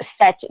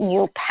set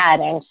new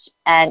patterns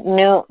and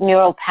new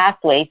neural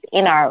pathways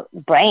in our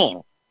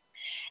brain,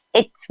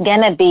 it's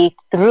going to be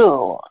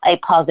through a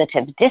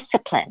positive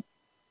discipline.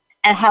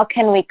 And how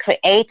can we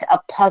create a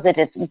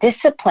positive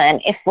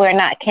discipline if we're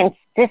not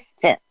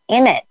consistent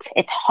in it?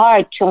 It's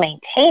hard to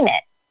maintain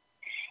it.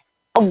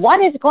 What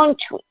is going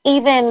to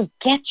even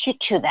get you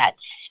to that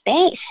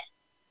space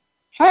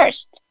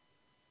first?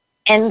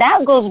 And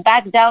that goes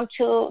back down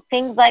to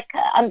things like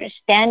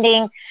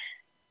understanding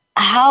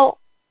how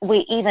we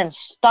even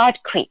start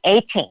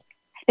creating.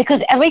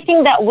 Because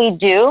everything that we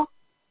do,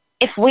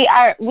 if we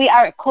are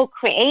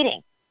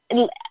co-creating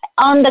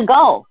on the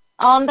go.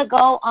 And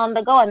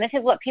this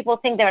is what people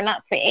think they're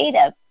not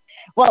creative.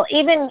 Well,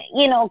 even,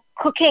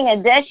 cooking a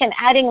dish and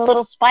adding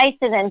little spices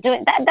and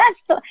doing that,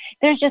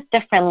 there's just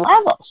different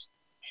levels.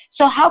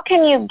 So how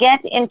can you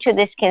get into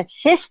this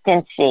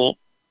consistency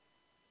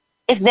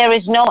if there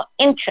is no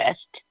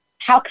interest?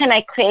 How can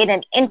I create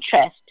an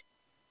interest?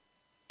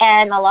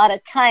 And a lot of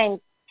times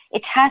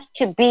it has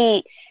to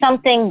be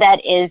something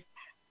that is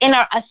in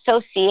our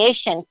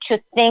association to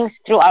things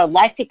through our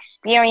life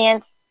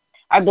experience,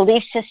 our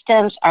belief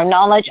systems, our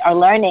knowledge, our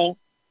learning.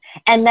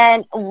 And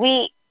then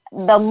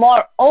the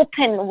more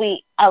open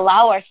we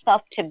allow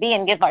ourselves to be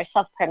and give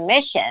ourselves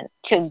permission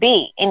to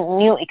be in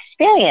new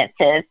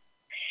experiences,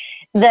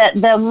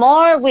 the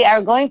more we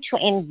are going to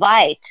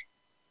invite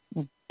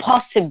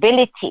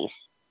possibilities.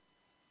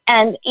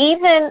 And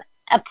even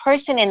a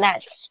person in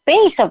that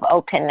space of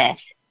openness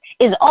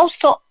is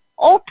also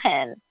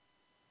open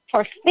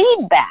for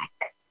feedback.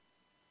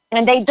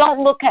 And they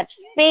don't look at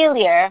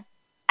failure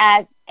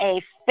as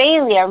a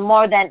failure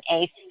more than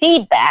a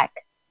feedback,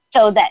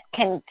 so that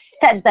can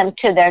set them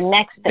to their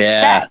next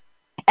success.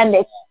 And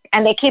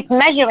they keep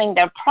measuring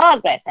their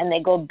progress, and they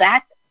go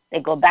back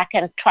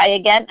and try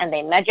again, and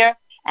they measure,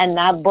 and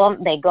now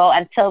boom, they go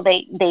until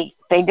they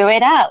figure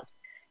it out.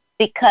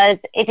 Because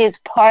it is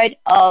part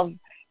of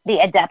the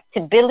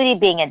adaptability,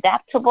 being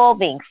adaptable,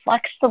 being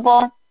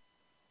flexible.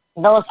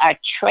 Those are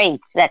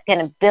traits that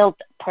can build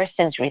a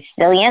person's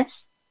resilience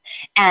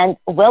and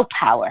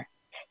willpower,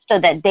 so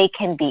that they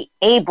can be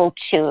able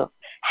to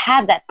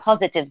have that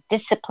positive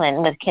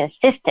discipline with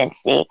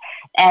consistency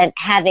and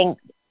having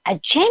a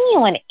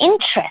genuine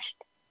interest.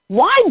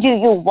 Why do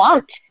you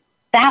want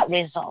that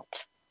result?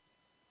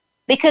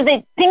 Because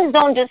things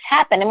don't just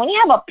happen. And when you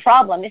have a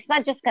problem, it's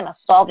not just going to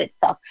solve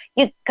itself.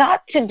 You've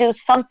got to do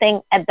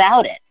something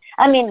about it.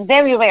 I mean,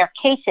 very rare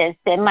cases,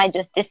 it might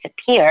just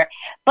disappear.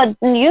 But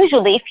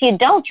usually, if you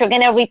don't, you're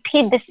going to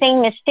repeat the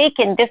same mistake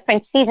in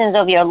different seasons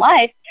of your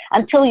life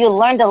until you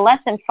learned a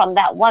lesson from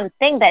that one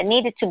thing that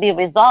needed to be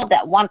resolved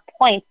at one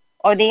point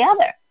or the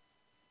other.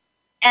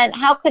 And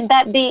how could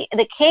that be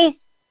the case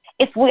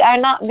if we are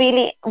not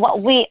really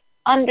what we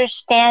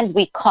understand,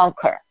 we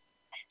conquer?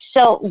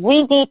 So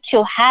we need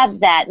to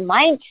have that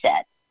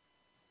mindset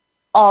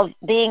of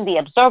being the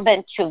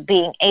observant, to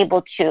being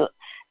able to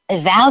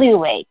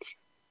evaluate,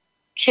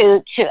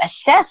 to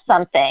assess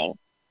something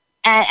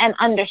and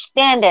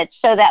understand it,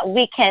 so that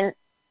we can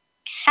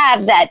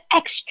have that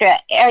extra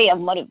area of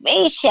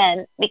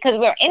motivation because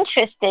we're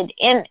interested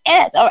in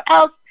it, or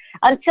else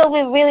until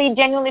we really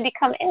genuinely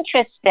become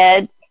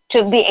interested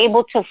to be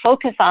able to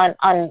focus on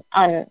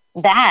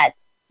that,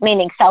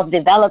 meaning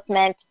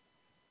self-development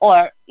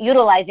or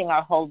utilizing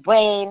our whole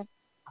brain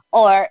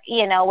or,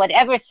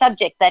 whatever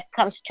subject that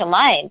comes to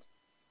mind,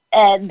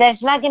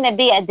 there's not going to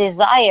be a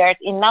desire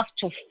enough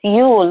to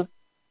fuel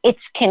its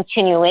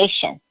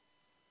continuation.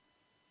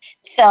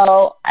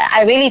 So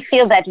I really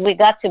feel that we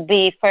got to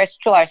be first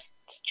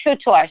true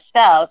to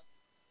ourselves.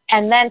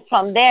 And then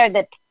from there,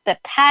 the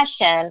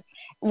passion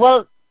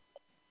will,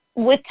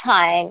 with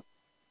time,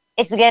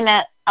 it's going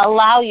to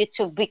allow you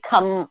to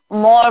become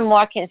more and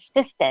more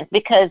consistent,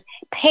 because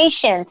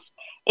patience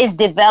is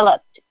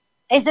developed.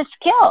 It's a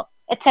skill.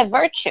 It's a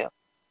virtue.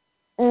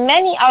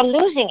 Many are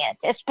losing it,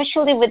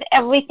 especially with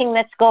everything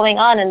that's going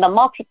on and the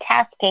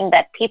multitasking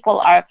that people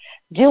are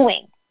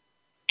doing.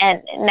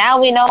 And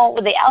now we know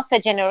with the Alpha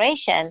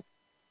generation,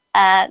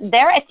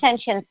 their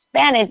attention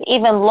span is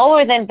even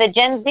lower than the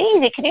Gen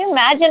Zs. Can you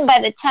imagine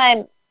by the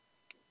time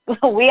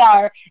we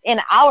are in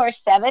our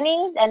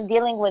 70s and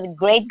dealing with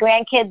great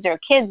grandkids or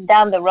kids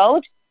down the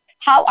road,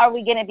 how are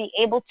we going to be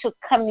able to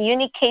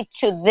communicate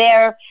to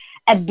their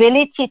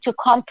ability to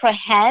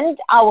comprehend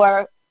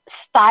our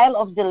style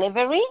of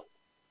delivery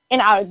in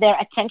their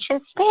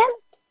attention span?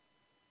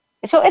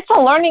 So it's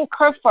a learning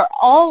curve for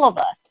all of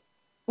us,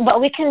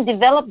 but we can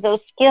develop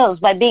those skills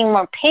by being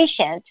more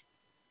patient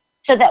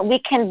so that we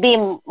can be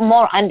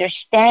more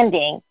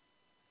understanding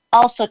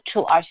also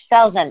to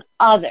ourselves and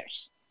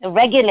others,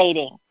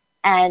 regulating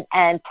and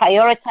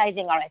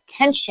prioritizing our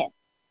attention,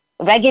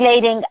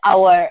 regulating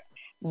our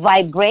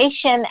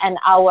vibration and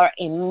our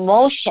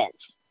emotions,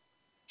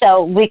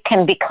 so we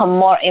can become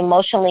more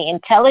emotionally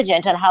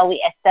intelligent on how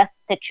we assess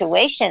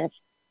situations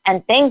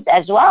and things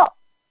as well.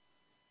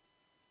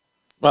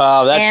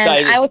 Wow, that's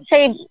and I would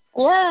say,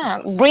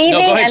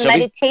 breathing and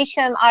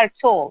meditation are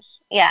tools.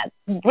 Yeah,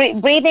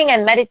 breathing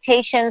and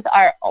meditations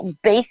are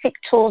basic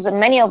tools that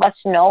many of us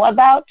know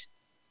about,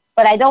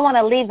 but I don't want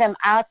to leave them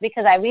out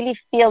because I really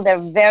feel they're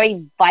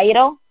very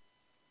vital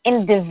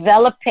in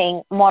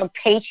developing more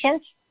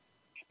patience,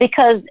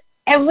 because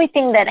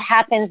everything that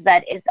happens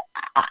that is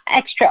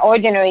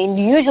extraordinary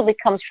usually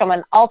comes from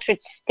an altered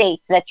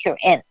state that you're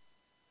in.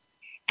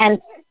 And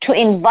to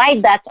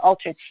invite that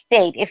altered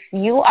state, if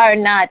you are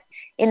not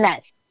in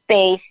that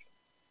space,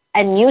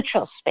 a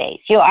neutral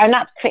space, you are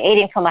not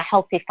creating from a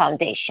healthy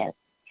foundation.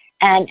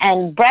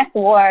 And breath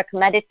work,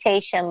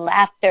 meditation,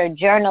 laughter,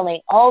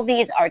 journaling, all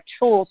these are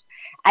tools.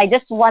 I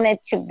just wanted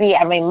to be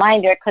a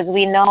reminder because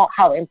we know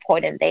how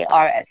important they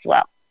are as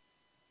well.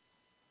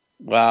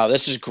 Wow,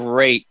 this is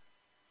great.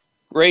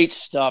 Great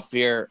stuff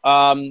here.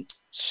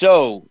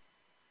 So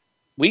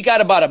we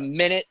got about a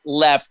minute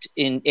left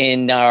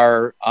in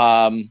our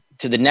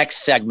to the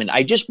next segment.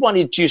 I just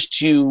wanted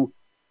to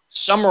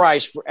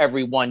summarize for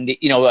everyone that,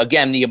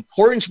 again, the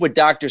importance what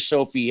Dr.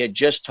 Sophie had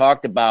just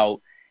talked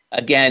about.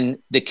 Again,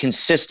 the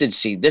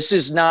consistency. This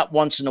is not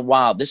once in a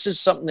while. This is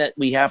something that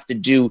we have to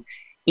do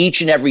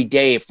each and every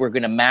day if we're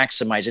going to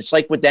maximize. It's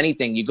like with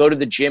anything. You go to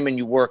the gym and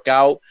you work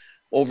out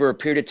over a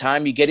period of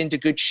time, you get into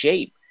good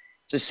shape.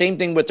 It's the same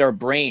thing with our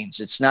brains.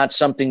 It's not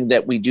something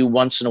that we do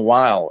once in a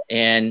while.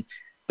 And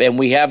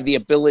we have the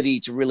ability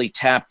to really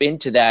tap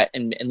into that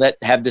and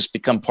have this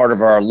become part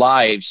of our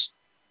lives.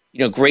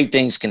 Great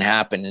things can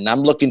happen. And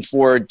I'm looking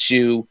forward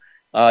to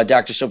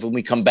Dr. Sophie, when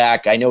we come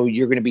back. I know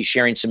you're going to be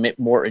sharing some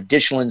more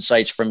additional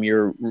insights from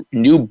your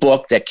new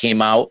book that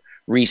came out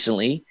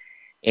recently.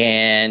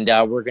 And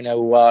we're going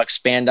to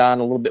expand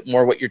on a little bit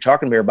more what you're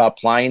talking about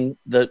applying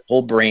the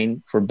whole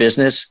brain for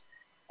business,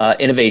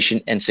 innovation,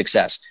 and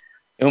success.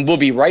 And we'll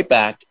be right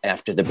back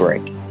after the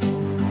break.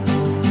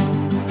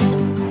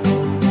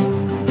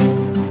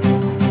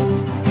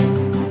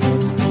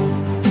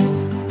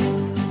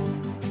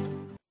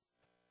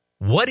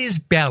 What is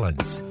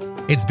balance?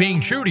 It's being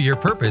true to your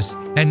purpose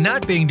and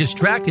not being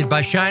distracted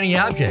by shiny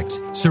objects,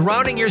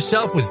 surrounding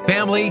yourself with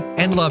family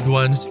and loved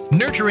ones,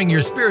 nurturing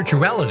your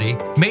spirituality,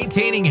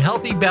 maintaining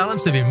healthy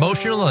balance of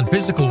emotional and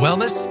physical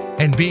wellness,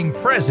 and being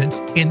present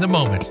in the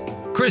moment.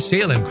 Chris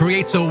Salem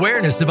creates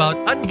awareness about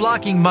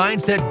unblocking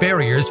mindset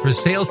barriers for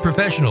sales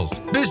professionals,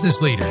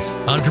 business leaders,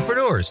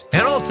 entrepreneurs,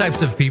 and all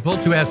types of people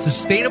to have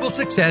sustainable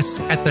success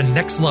at the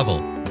next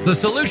level. The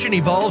solution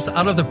evolves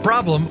out of the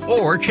problem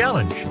or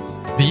challenge.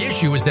 The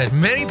issue is that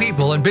many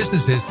people and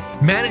businesses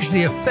manage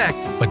the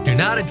effect but do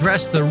not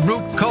address the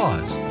root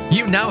cause.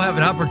 You now have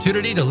an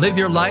opportunity to live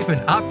your life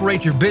and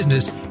operate your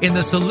business in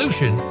the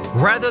solution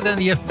rather than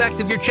the effect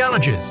of your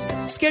challenges.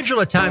 Schedule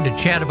a time to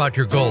chat about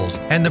your goals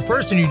and the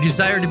person you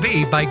desire to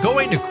be by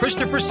going to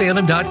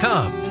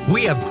ChristopherSalem.com.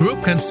 We have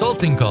group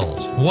consulting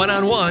calls,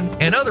 one-on-one,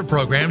 and other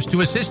programs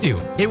to assist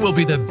you. It will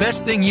be the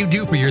best thing you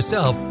do for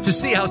yourself to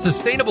see how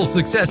sustainable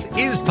success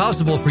is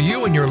possible for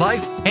you in your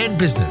life and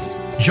business.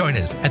 Join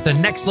us at the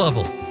next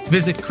level.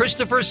 Visit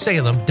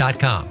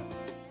ChristopherSalem.com.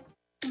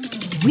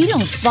 We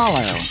don't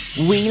follow,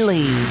 we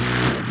lead.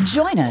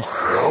 Join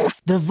us,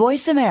 the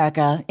Voice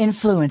America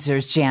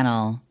Influencers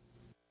Channel.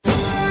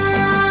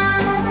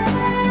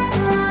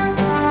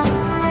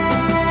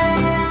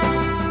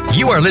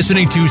 You are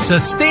listening to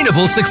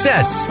Sustainable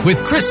Success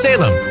with Chris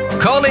Salem.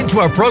 Call into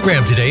our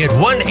program today at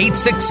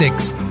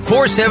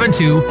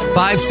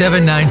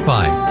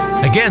 1-866-472-5795.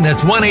 Again,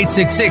 that's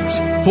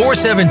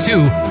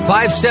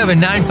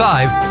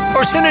 1-866-472-5795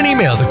 or send an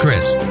email to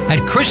Chris at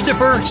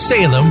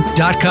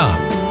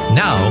ChristopherSalem.com.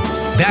 Now,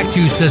 back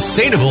to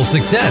sustainable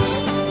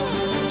success.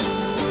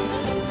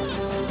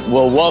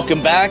 Well,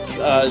 welcome back.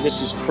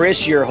 This is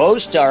Chris, your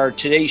host.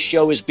 Today's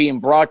show is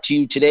being brought to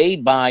you today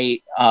by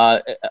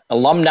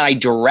Alumni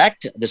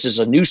Direct. This is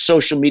a new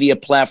social media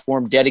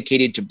platform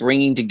dedicated to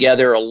bringing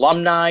together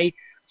alumni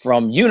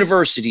from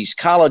universities,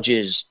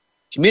 colleges,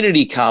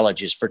 community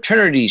colleges,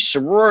 fraternities,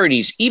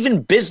 sororities,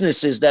 even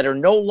businesses that are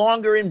no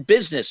longer in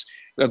business.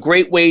 A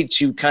great way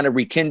to kind of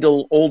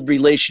rekindle old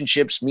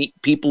relationships, meet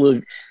people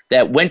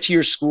that went to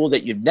your school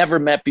that you've never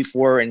met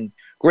before, and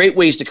great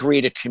ways to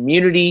create a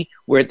community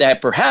where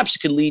that perhaps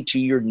could lead to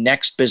your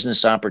next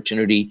business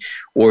opportunity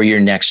or your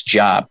next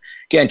job.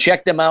 Again,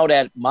 check them out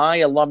at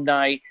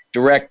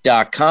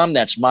myalumnidirect.com.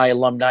 That's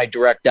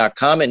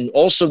myalumnidirect.com. And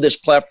also this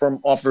platform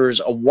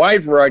offers a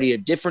wide variety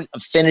of different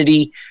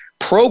affinity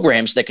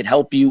programs that can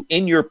help you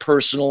in your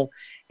personal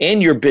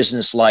and your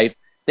business life,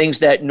 things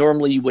that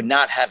normally you would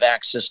not have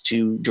access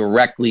to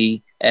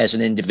directly as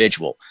an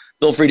individual.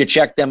 Feel free to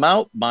check them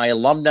out,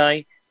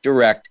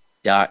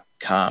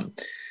 myalumnidirect.com.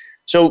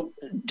 So,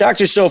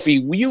 Dr.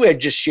 Sophie, you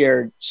had just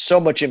shared so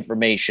much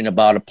information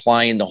about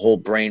applying the whole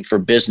brain for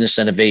business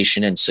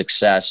innovation and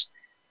success,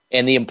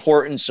 and the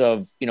importance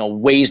of,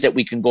 ways that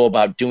we can go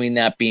about doing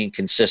that, being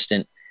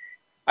consistent.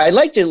 I'd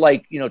like to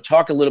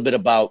talk a little bit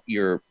about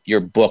your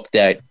book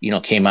that,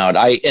 came out.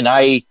 I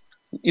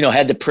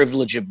had the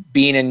privilege of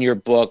being in your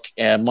book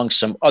amongst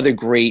some other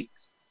great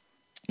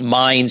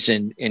minds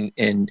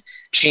and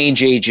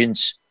change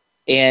agents.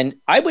 And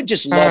I would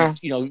just love,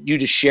 you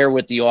to share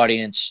with the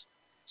audience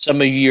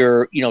some of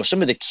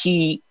the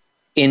key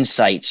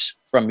insights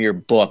from your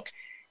book,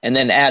 and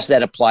then as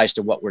that applies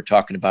to what we're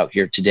talking about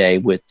here today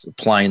with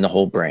applying the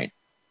whole brain.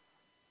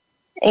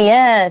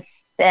 Yes,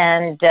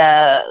 and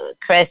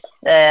Chris,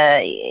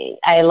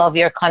 I love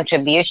your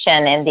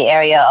contribution in the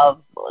area of,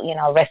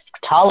 risk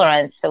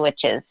tolerance,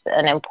 which is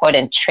an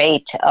important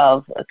trait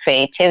of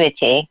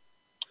creativity.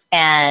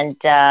 And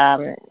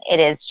it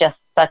is just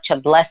such a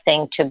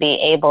blessing to be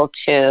able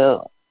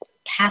to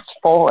pass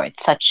forward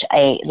such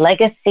a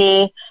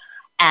legacy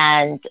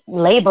and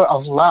labor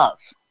of love.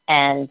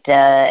 And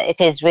it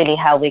is really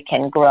how we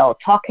can grow.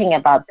 Talking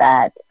about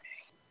that,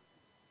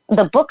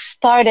 the book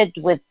started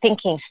with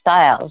thinking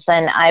styles.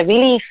 And I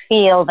really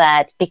feel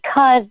that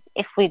because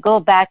if we go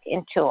back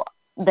into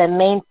the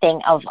main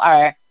thing of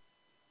our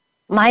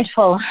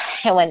mindful,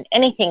 when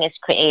anything is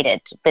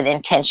created with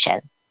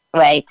intention,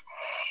 right?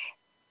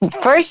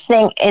 First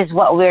thing is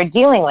what we're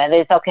dealing with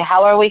is, okay,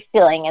 how are we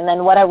feeling? And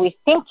then what are we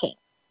thinking?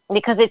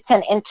 Because it's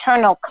an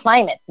internal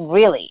climate,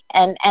 really.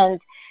 And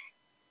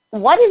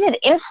what is it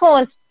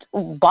influenced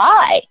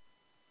by?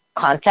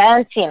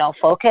 Content,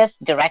 focus,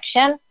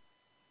 direction.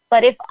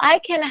 But if I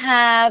can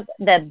have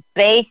the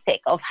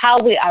basic of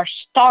how we are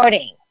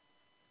starting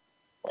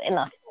in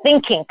a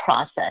thinking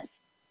process.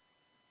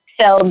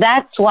 So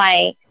that's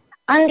why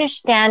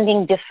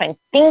understanding different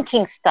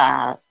thinking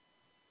styles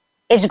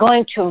is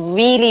going to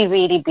really,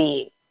 really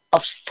be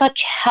of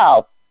such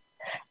help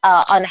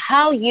on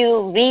how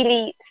you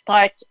really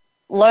start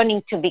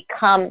learning to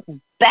become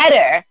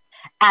better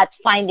at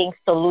finding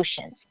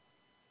solutions.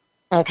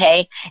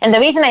 Okay? And the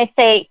reason I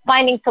say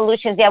finding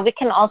solutions, we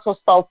can also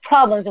solve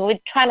problems, and we're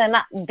trying to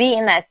not be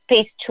in that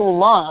space too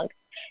long,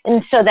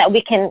 and so that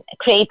we can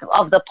create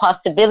of the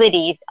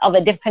possibilities of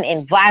a different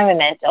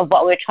environment of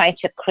what we're trying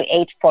to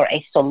create for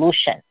a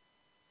solution.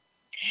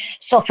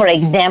 So, for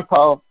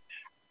example,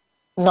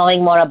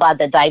 knowing more about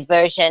the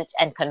divergent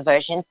and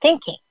convergent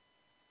thinking.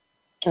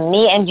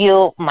 Me and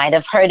you might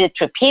have heard it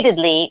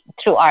repeatedly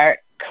through our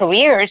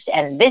careers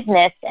and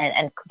business,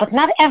 but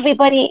not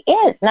everybody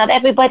is. Not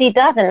everybody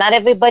does, and not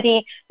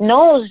everybody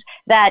knows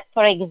that,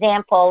 for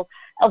example,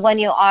 when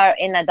you are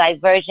in a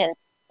divergent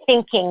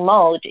thinking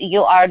mode,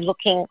 you are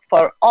looking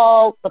for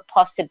all the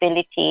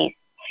possibilities.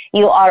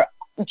 You are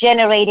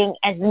generating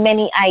as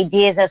many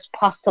ideas as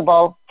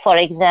possible, for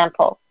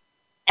example.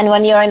 And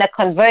when you're in a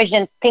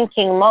convergent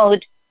thinking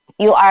mode,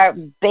 you are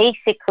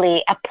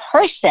basically a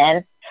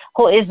person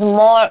who is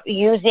more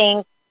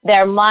using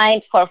their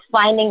mind for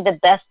finding the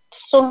best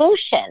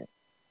solution,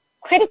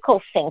 critical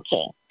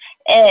thinking.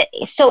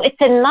 So it's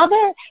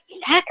another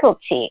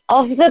faculty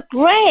of the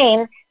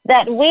brain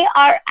that we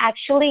are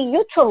actually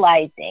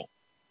utilizing.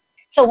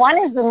 So one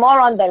is more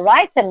on the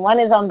right and one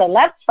is on the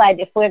left side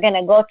if we're going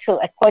to go to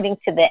according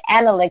to the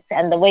analytics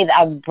and the way that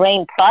our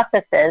brain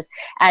processes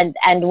and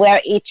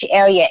where each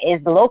area is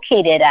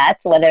located at,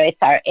 whether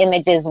it's our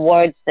images,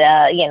 words,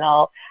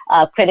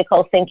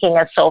 critical thinking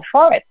or so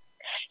forth.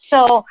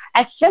 So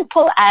as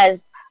simple as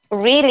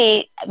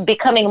really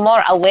becoming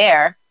more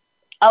aware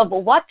of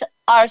what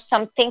are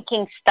some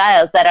thinking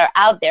styles that are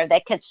out there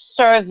that could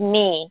serve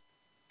me,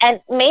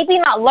 and maybe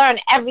not learn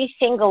every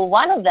single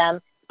one of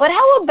them, but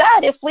how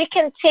about if we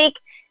can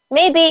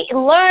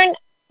learn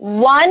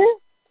one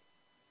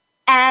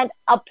and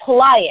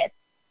apply it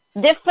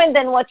different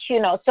than what you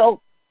know.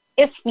 So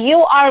if you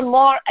are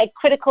more a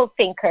critical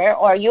thinker,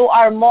 or you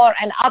are more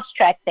an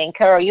abstract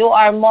thinker, or you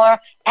are more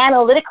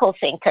analytical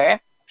thinker,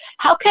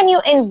 how can you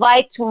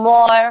invite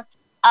more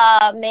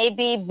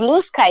maybe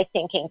blue sky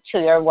thinking to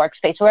your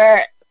workspace,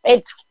 where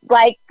it's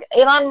like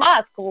Elon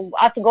Musk,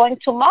 us going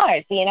to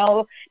Mars,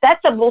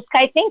 that's a blue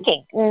sky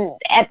thinking.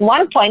 At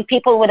one point,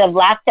 people would have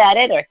laughed at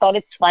it or thought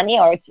it's funny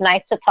or it's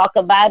nice to talk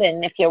about,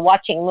 and if you're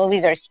watching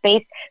movies or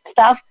space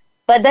stuff,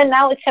 but then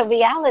now it's a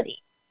reality.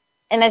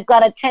 And it's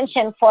got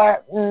attention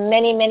for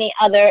many, many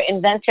other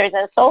inventors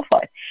and so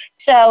forth.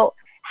 So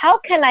how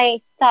can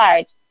I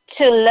start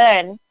to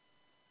learn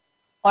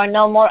or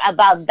know more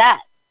about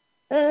that?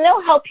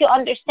 They'll help you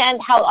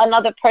understand how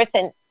another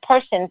person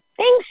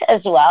thinks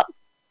as well.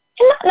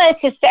 And not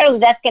necessarily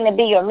that's going to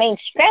be your main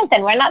strength,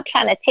 and we're not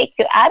trying to take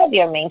you out of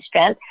your main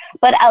strength,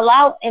 but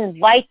allow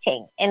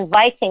inviting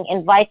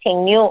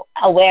new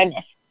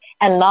awareness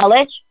and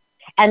knowledge.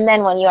 And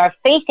then when you are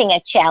facing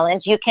a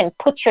challenge, you can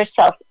put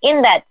yourself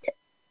in that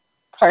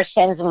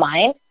person's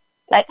mind,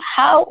 like,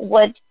 how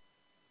would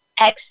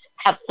X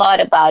have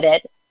thought about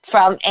it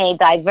from a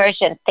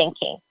divergent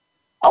thinking?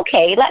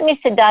 Okay, let me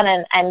sit down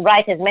and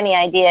write as many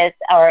ideas,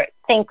 or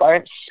think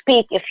or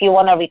speak if you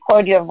want to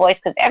record your voice,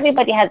 because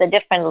everybody has a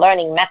different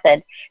learning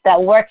method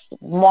that works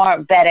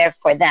better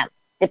for them,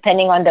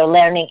 depending on their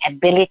learning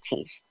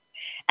abilities.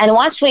 And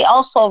once we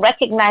also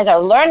recognize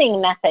our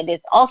learning method is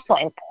also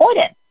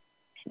important,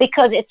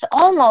 because it's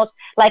almost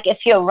like if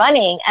you're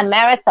running a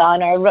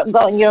marathon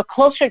or you're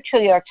closer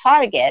to your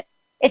target,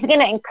 it's going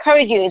to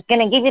encourage you. It's going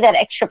to give you that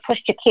extra push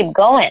to keep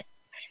going.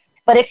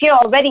 But if you're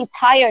already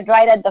tired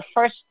right at the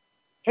first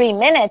 3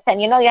 minutes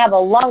and you have a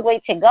long way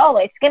to go,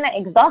 it's going to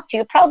exhaust you.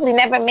 You probably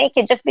never make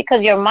it just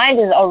because your mind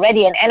is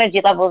already and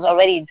energy level is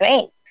already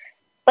drained.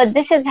 But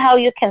this is how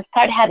you can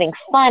start having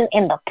fun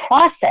in the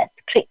process,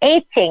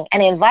 creating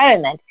an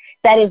environment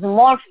that is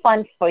more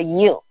fun for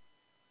you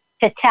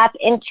to tap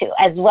into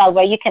as well,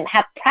 where you can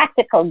have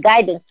practical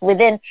guidance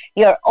within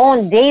your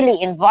own daily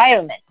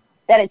environment,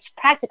 that it's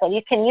practical.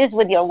 You can use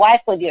with your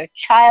wife, with your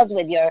child,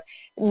 with your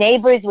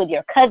neighbors, with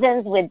your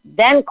cousins, with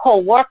then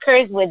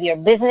co-workers, with your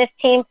business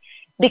team,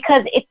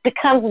 because it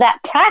becomes that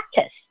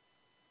practice.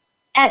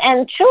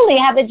 And truly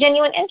have a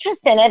genuine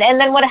interest in it.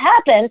 And then what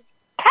happens,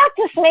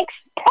 practice makes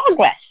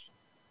progress.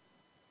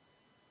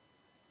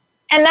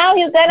 And now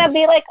you're going to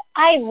be like,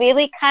 I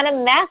really kind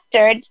of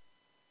mastered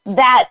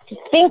that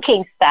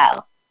thinking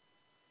style.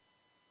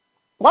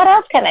 What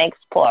else can I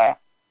explore?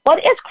 What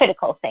is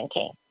critical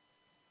thinking?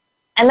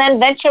 And then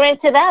venture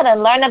into that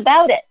and learn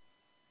about it.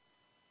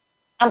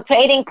 I'm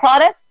creating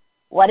products.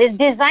 What is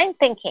design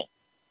thinking?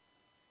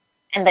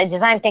 And the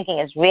design thinking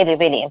is really,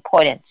 really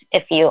important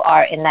if you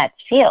are in that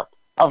field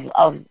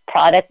of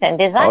products and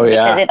design,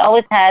 because it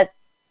always has,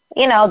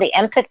 the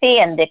empathy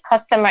and the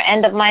customer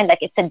end of mind. Like,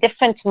 it's a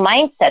different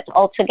mindset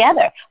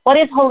altogether. What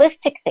is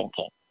holistic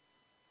thinking?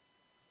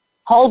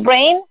 Whole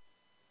brain,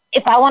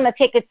 if I want to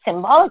take it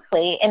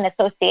symbolically in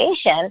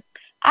association,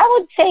 I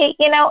would say,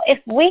 if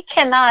we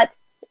cannot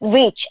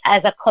reach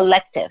as a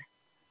collective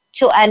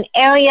to an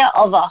area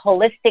of a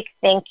holistic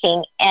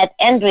thinking at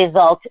end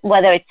result,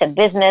 whether it's a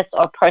business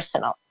or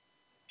personal,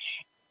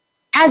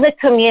 as a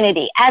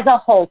community, as a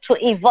whole, to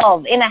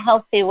evolve in a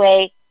healthy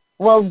way,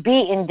 will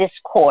be in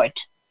discord.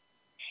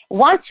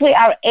 Once we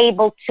are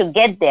able to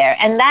get there,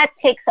 and that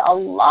takes a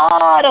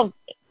lot of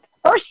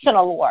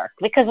personal work,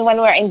 because when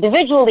we're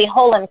individually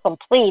whole and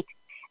complete,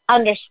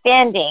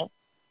 understanding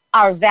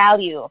our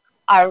value,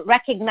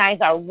 recognize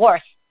our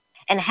worth,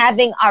 and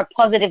having our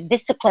positive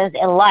disciplines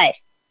in life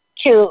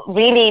to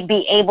really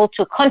be able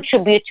to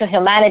contribute to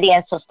humanity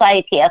and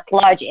society at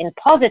large in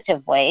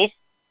positive ways,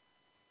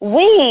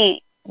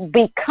 we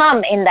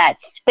become in that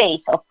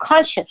space of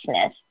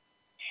consciousness,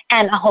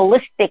 and a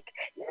holistic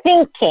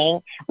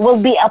thinking will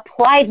be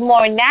applied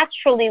more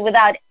naturally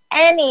without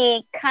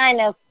any kind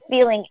of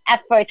feeling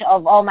effort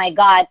of, oh my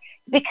God,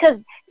 because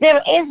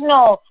there is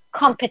no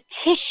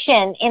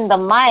competition in the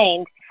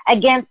mind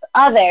against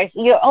others.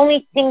 Your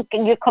only thing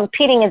you're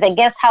competing is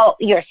against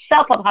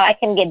yourself, of how I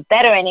can get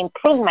better and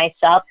improve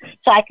myself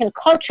so I can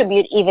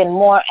contribute even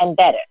more and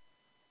better.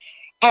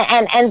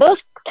 And those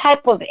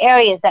type of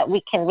areas that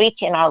we can reach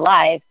in our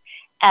lives,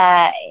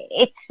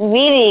 it's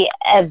really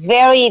a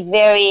very,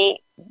 very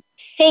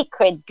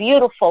sacred,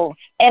 beautiful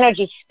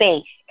energy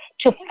space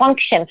to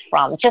function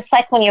from, just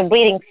like when you're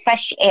breathing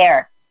fresh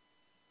air.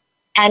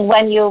 And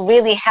when you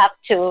really have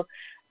to,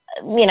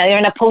 you're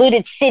in a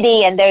polluted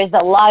city and there's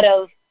a lot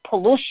of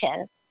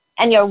pollution,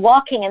 and you're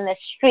walking in the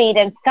street,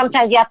 and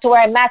sometimes you have to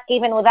wear a mask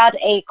even without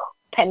a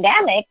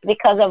pandemic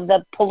because of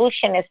the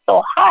pollution is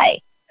so high.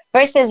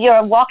 Versus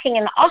you're walking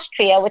in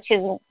Austria, which is,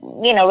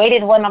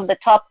 rated one of the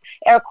top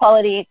air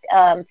quality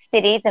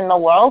cities in the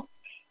world,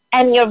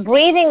 and you're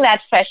breathing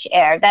that fresh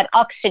air, that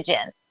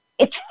oxygen.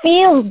 It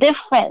feels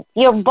different.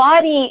 Your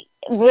body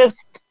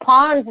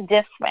responds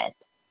different.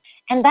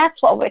 And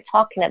that's what we're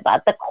talking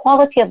about. The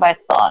quality of our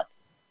thoughts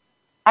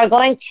are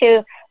going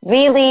to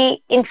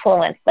really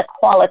influence the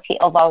quality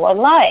of our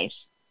lives.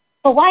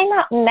 So why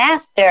not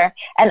master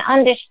and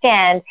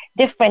understand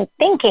different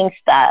thinking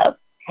styles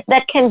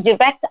that can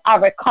direct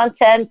our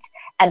content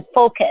and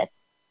focus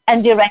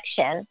and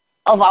direction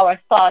of our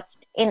thoughts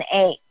in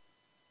a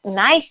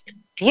nice,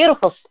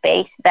 beautiful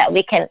space that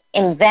we can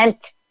invent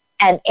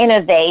and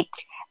innovate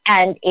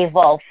and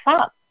evolve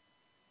from.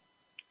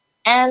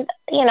 And,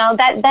 you know,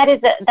 that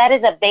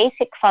is a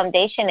basic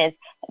foundation, is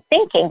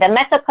thinking, the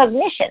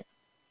metacognition,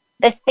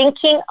 the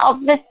thinking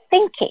of the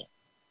thinking,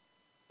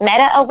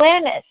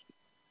 meta-awareness,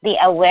 the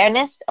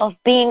awareness of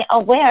being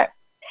aware.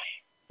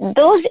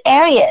 Those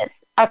areas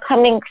are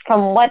coming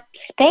from what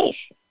space?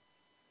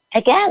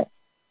 Again,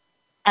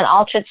 an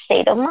altered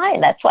state of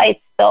mind. That's why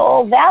it's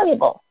so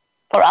valuable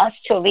for us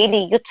to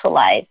really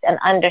utilize and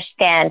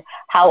understand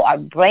how our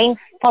brain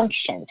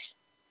functions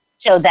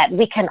so that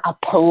we can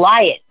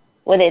apply it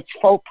with its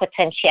full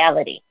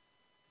potentiality.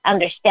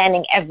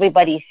 Understanding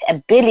everybody's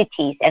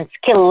abilities and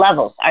skill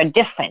levels are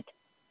different,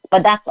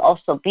 but that's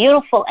also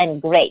beautiful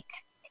and great.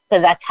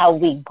 So that's how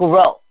we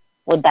grow,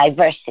 with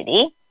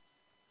diversity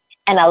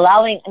and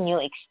allowing a new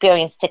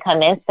experience to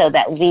come in so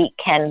that we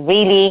can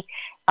really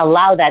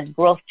allow that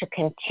growth to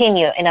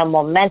continue in a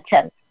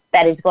momentum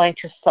that is going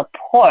to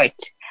support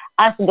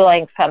us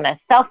going from a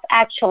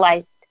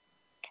self-actualized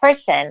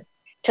person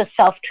to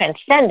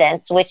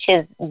self-transcendence, which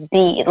is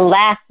the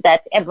last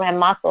that Abraham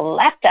Maslow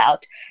left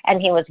out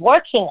and he was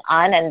working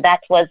on, and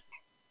that was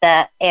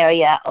the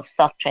area of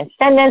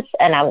self-transcendence.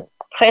 And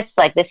Chris,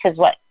 like, this is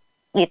what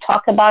you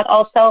talk about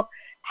also,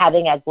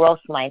 having a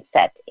growth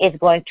mindset is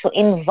going to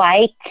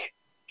invite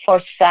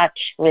for such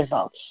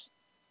results.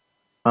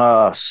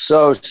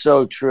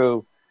 So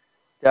true,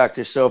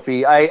 Dr.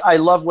 Sophie. I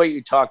love what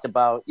you talked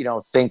about, you know,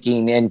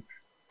 thinking, and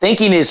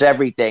thinking is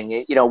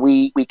everything. You know,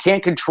 we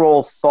can't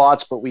control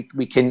thoughts, but we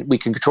can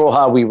control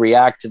how we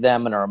react to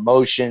them and our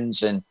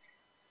emotions. And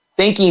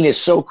thinking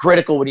is so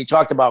critical. When you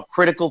talked about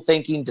critical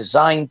thinking,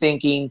 design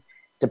thinking,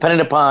 depending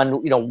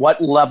upon, you know, what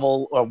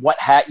level or what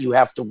hat you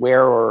have to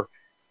wear, or,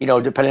 you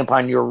know, depending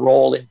upon your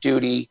role and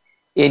duty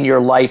in your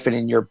life and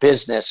in your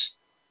business.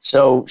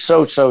 So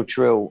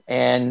true.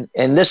 And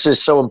this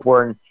is so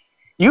important.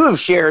 You have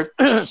shared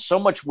so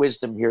much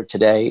wisdom here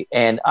today,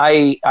 and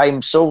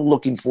I'm so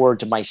looking forward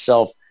to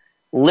myself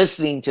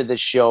listening to this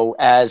show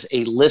as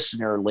a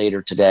listener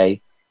later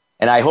today.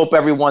 And I hope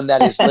everyone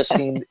that is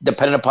listening,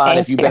 depending upon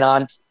if you've been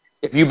on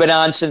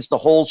since the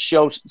whole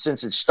show,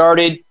 since it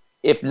started.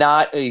 If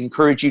not, I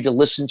encourage you to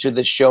listen to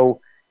this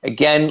show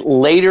again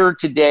later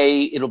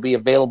today. It'll be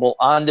available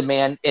on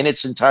demand in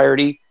its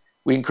entirety.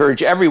 We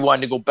encourage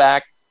everyone to go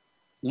back.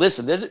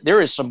 Listen,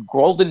 there is some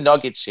golden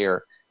nuggets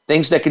here,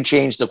 things that can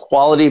change the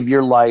quality of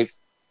your life,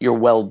 your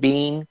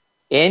well-being,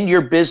 and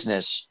your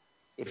business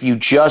if you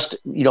just,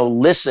 you know,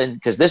 listen,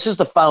 because this is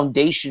the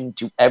foundation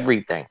to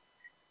everything.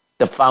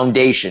 The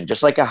foundation,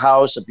 just like a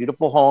house, a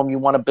beautiful home you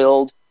want to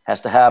build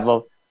has to have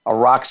a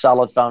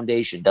rock-solid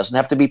foundation. Doesn't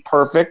have to be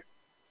perfect,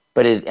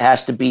 but it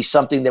has to be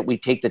something that we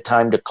take the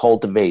time to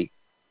cultivate.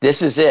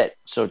 This is it.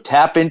 So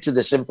tap into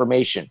this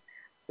information.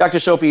 Dr.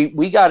 Sophie,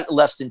 we got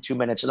less than 2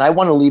 minutes, and I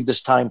want to leave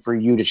this time for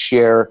you to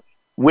share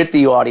with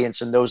the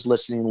audience and those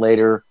listening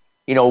later,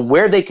 you know,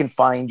 where they can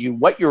find you,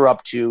 what you're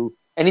up to,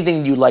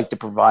 anything you'd like to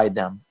provide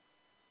them.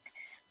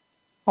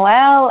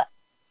 Well,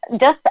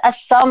 just a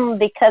sum,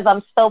 because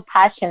I'm so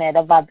passionate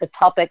about the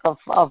topic of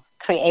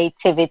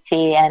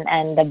creativity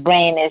and the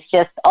brain, is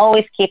just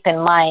always keep in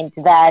mind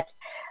that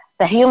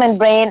the human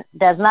brain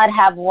does not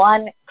have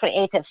one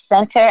creative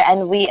center,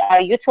 and we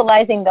are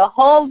utilizing the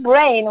whole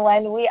brain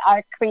when we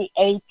are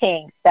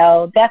creating.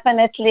 So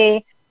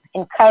definitely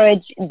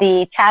encourage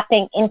the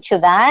tapping into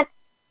that.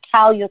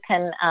 How you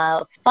can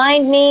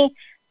find me,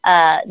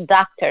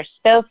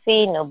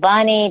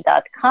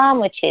 drsophie.nubani.com,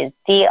 which is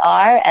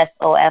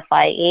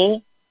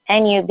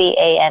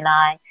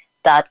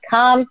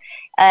DrSophieNubani.com.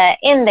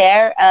 In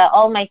there,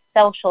 all my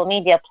social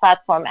media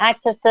platform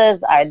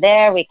accesses are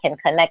there. We can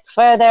connect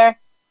further.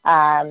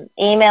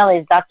 Email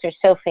is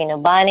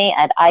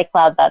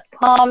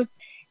drsophienubani@icloud.com.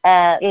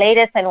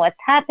 Latest and what's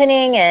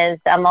happening is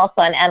I'm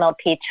also an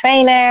NLP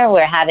trainer.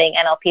 We're having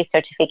NLP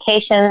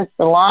certifications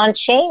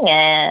launching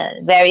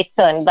very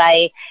soon.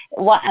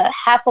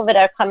 Half of it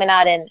are coming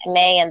out in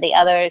May and the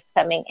others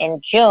coming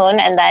in June.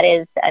 And that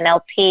is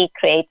NLP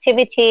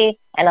creativity,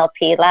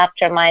 NLP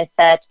laughter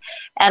mindset,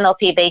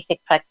 NLP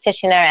basic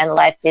practitioner and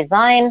life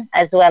design,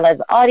 as well as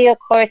audio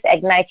course,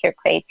 Ignite Your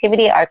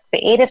Creativity, are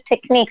creative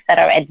techniques that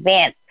are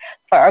advanced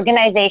for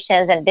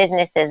organizations and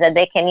businesses that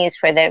they can use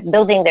for their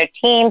building their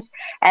teams.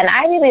 And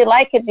I really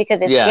like it because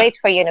it's great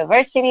for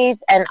universities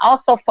and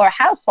also for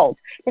households.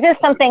 This is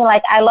something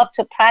like I love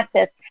to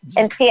practice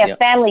and see a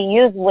family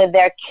use with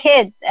their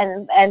kids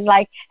and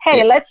like,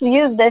 hey, let's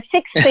use the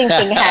 6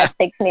 thinking hat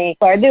technique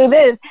or do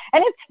this.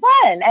 And it's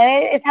fun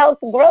and it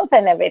helps growth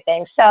and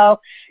everything. So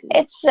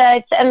it's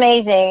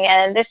amazing.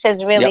 And this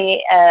is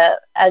really a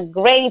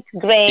great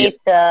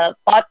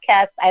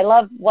podcast. I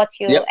love what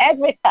you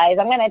advertise.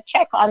 I'm going to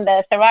check on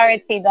the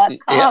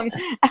sorority.com.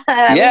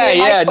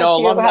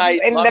 Alumni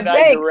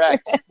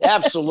Direct.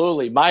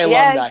 Absolutely. My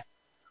alumni.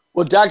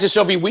 Well, Dr.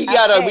 Sophie, we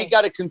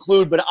gotta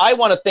conclude, but I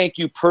want to thank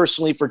you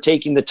personally for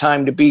taking the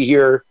time to be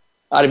here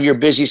out of your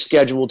busy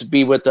schedule to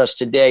be with us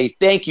today.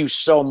 Thank you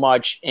so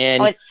much.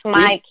 And it's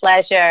my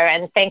pleasure.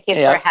 And thank you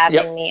for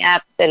having me.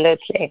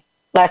 Absolutely.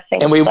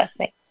 Blessings.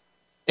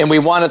 And we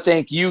want to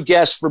thank you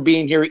guests for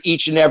being here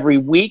each and every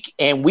week.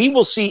 And we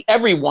will see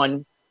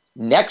everyone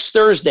next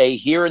Thursday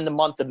here in the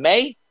month of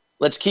May.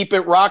 Let's keep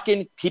it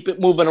rocking, keep it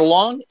moving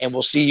along, and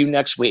we'll see you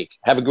next week.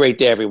 Have a great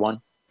day, everyone.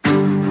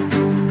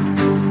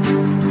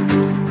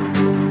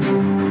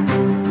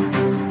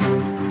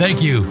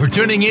 Thank you for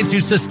tuning in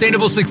to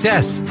Sustainable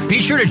Success.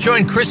 Be sure to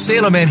join Chris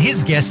Salem and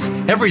his guests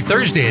every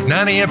Thursday at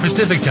 9 a.m.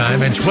 Pacific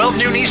Time and 12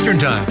 noon Eastern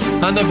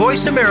Time on the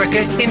Voice America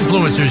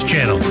Influencers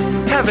Channel.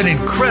 Have an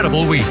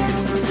incredible week.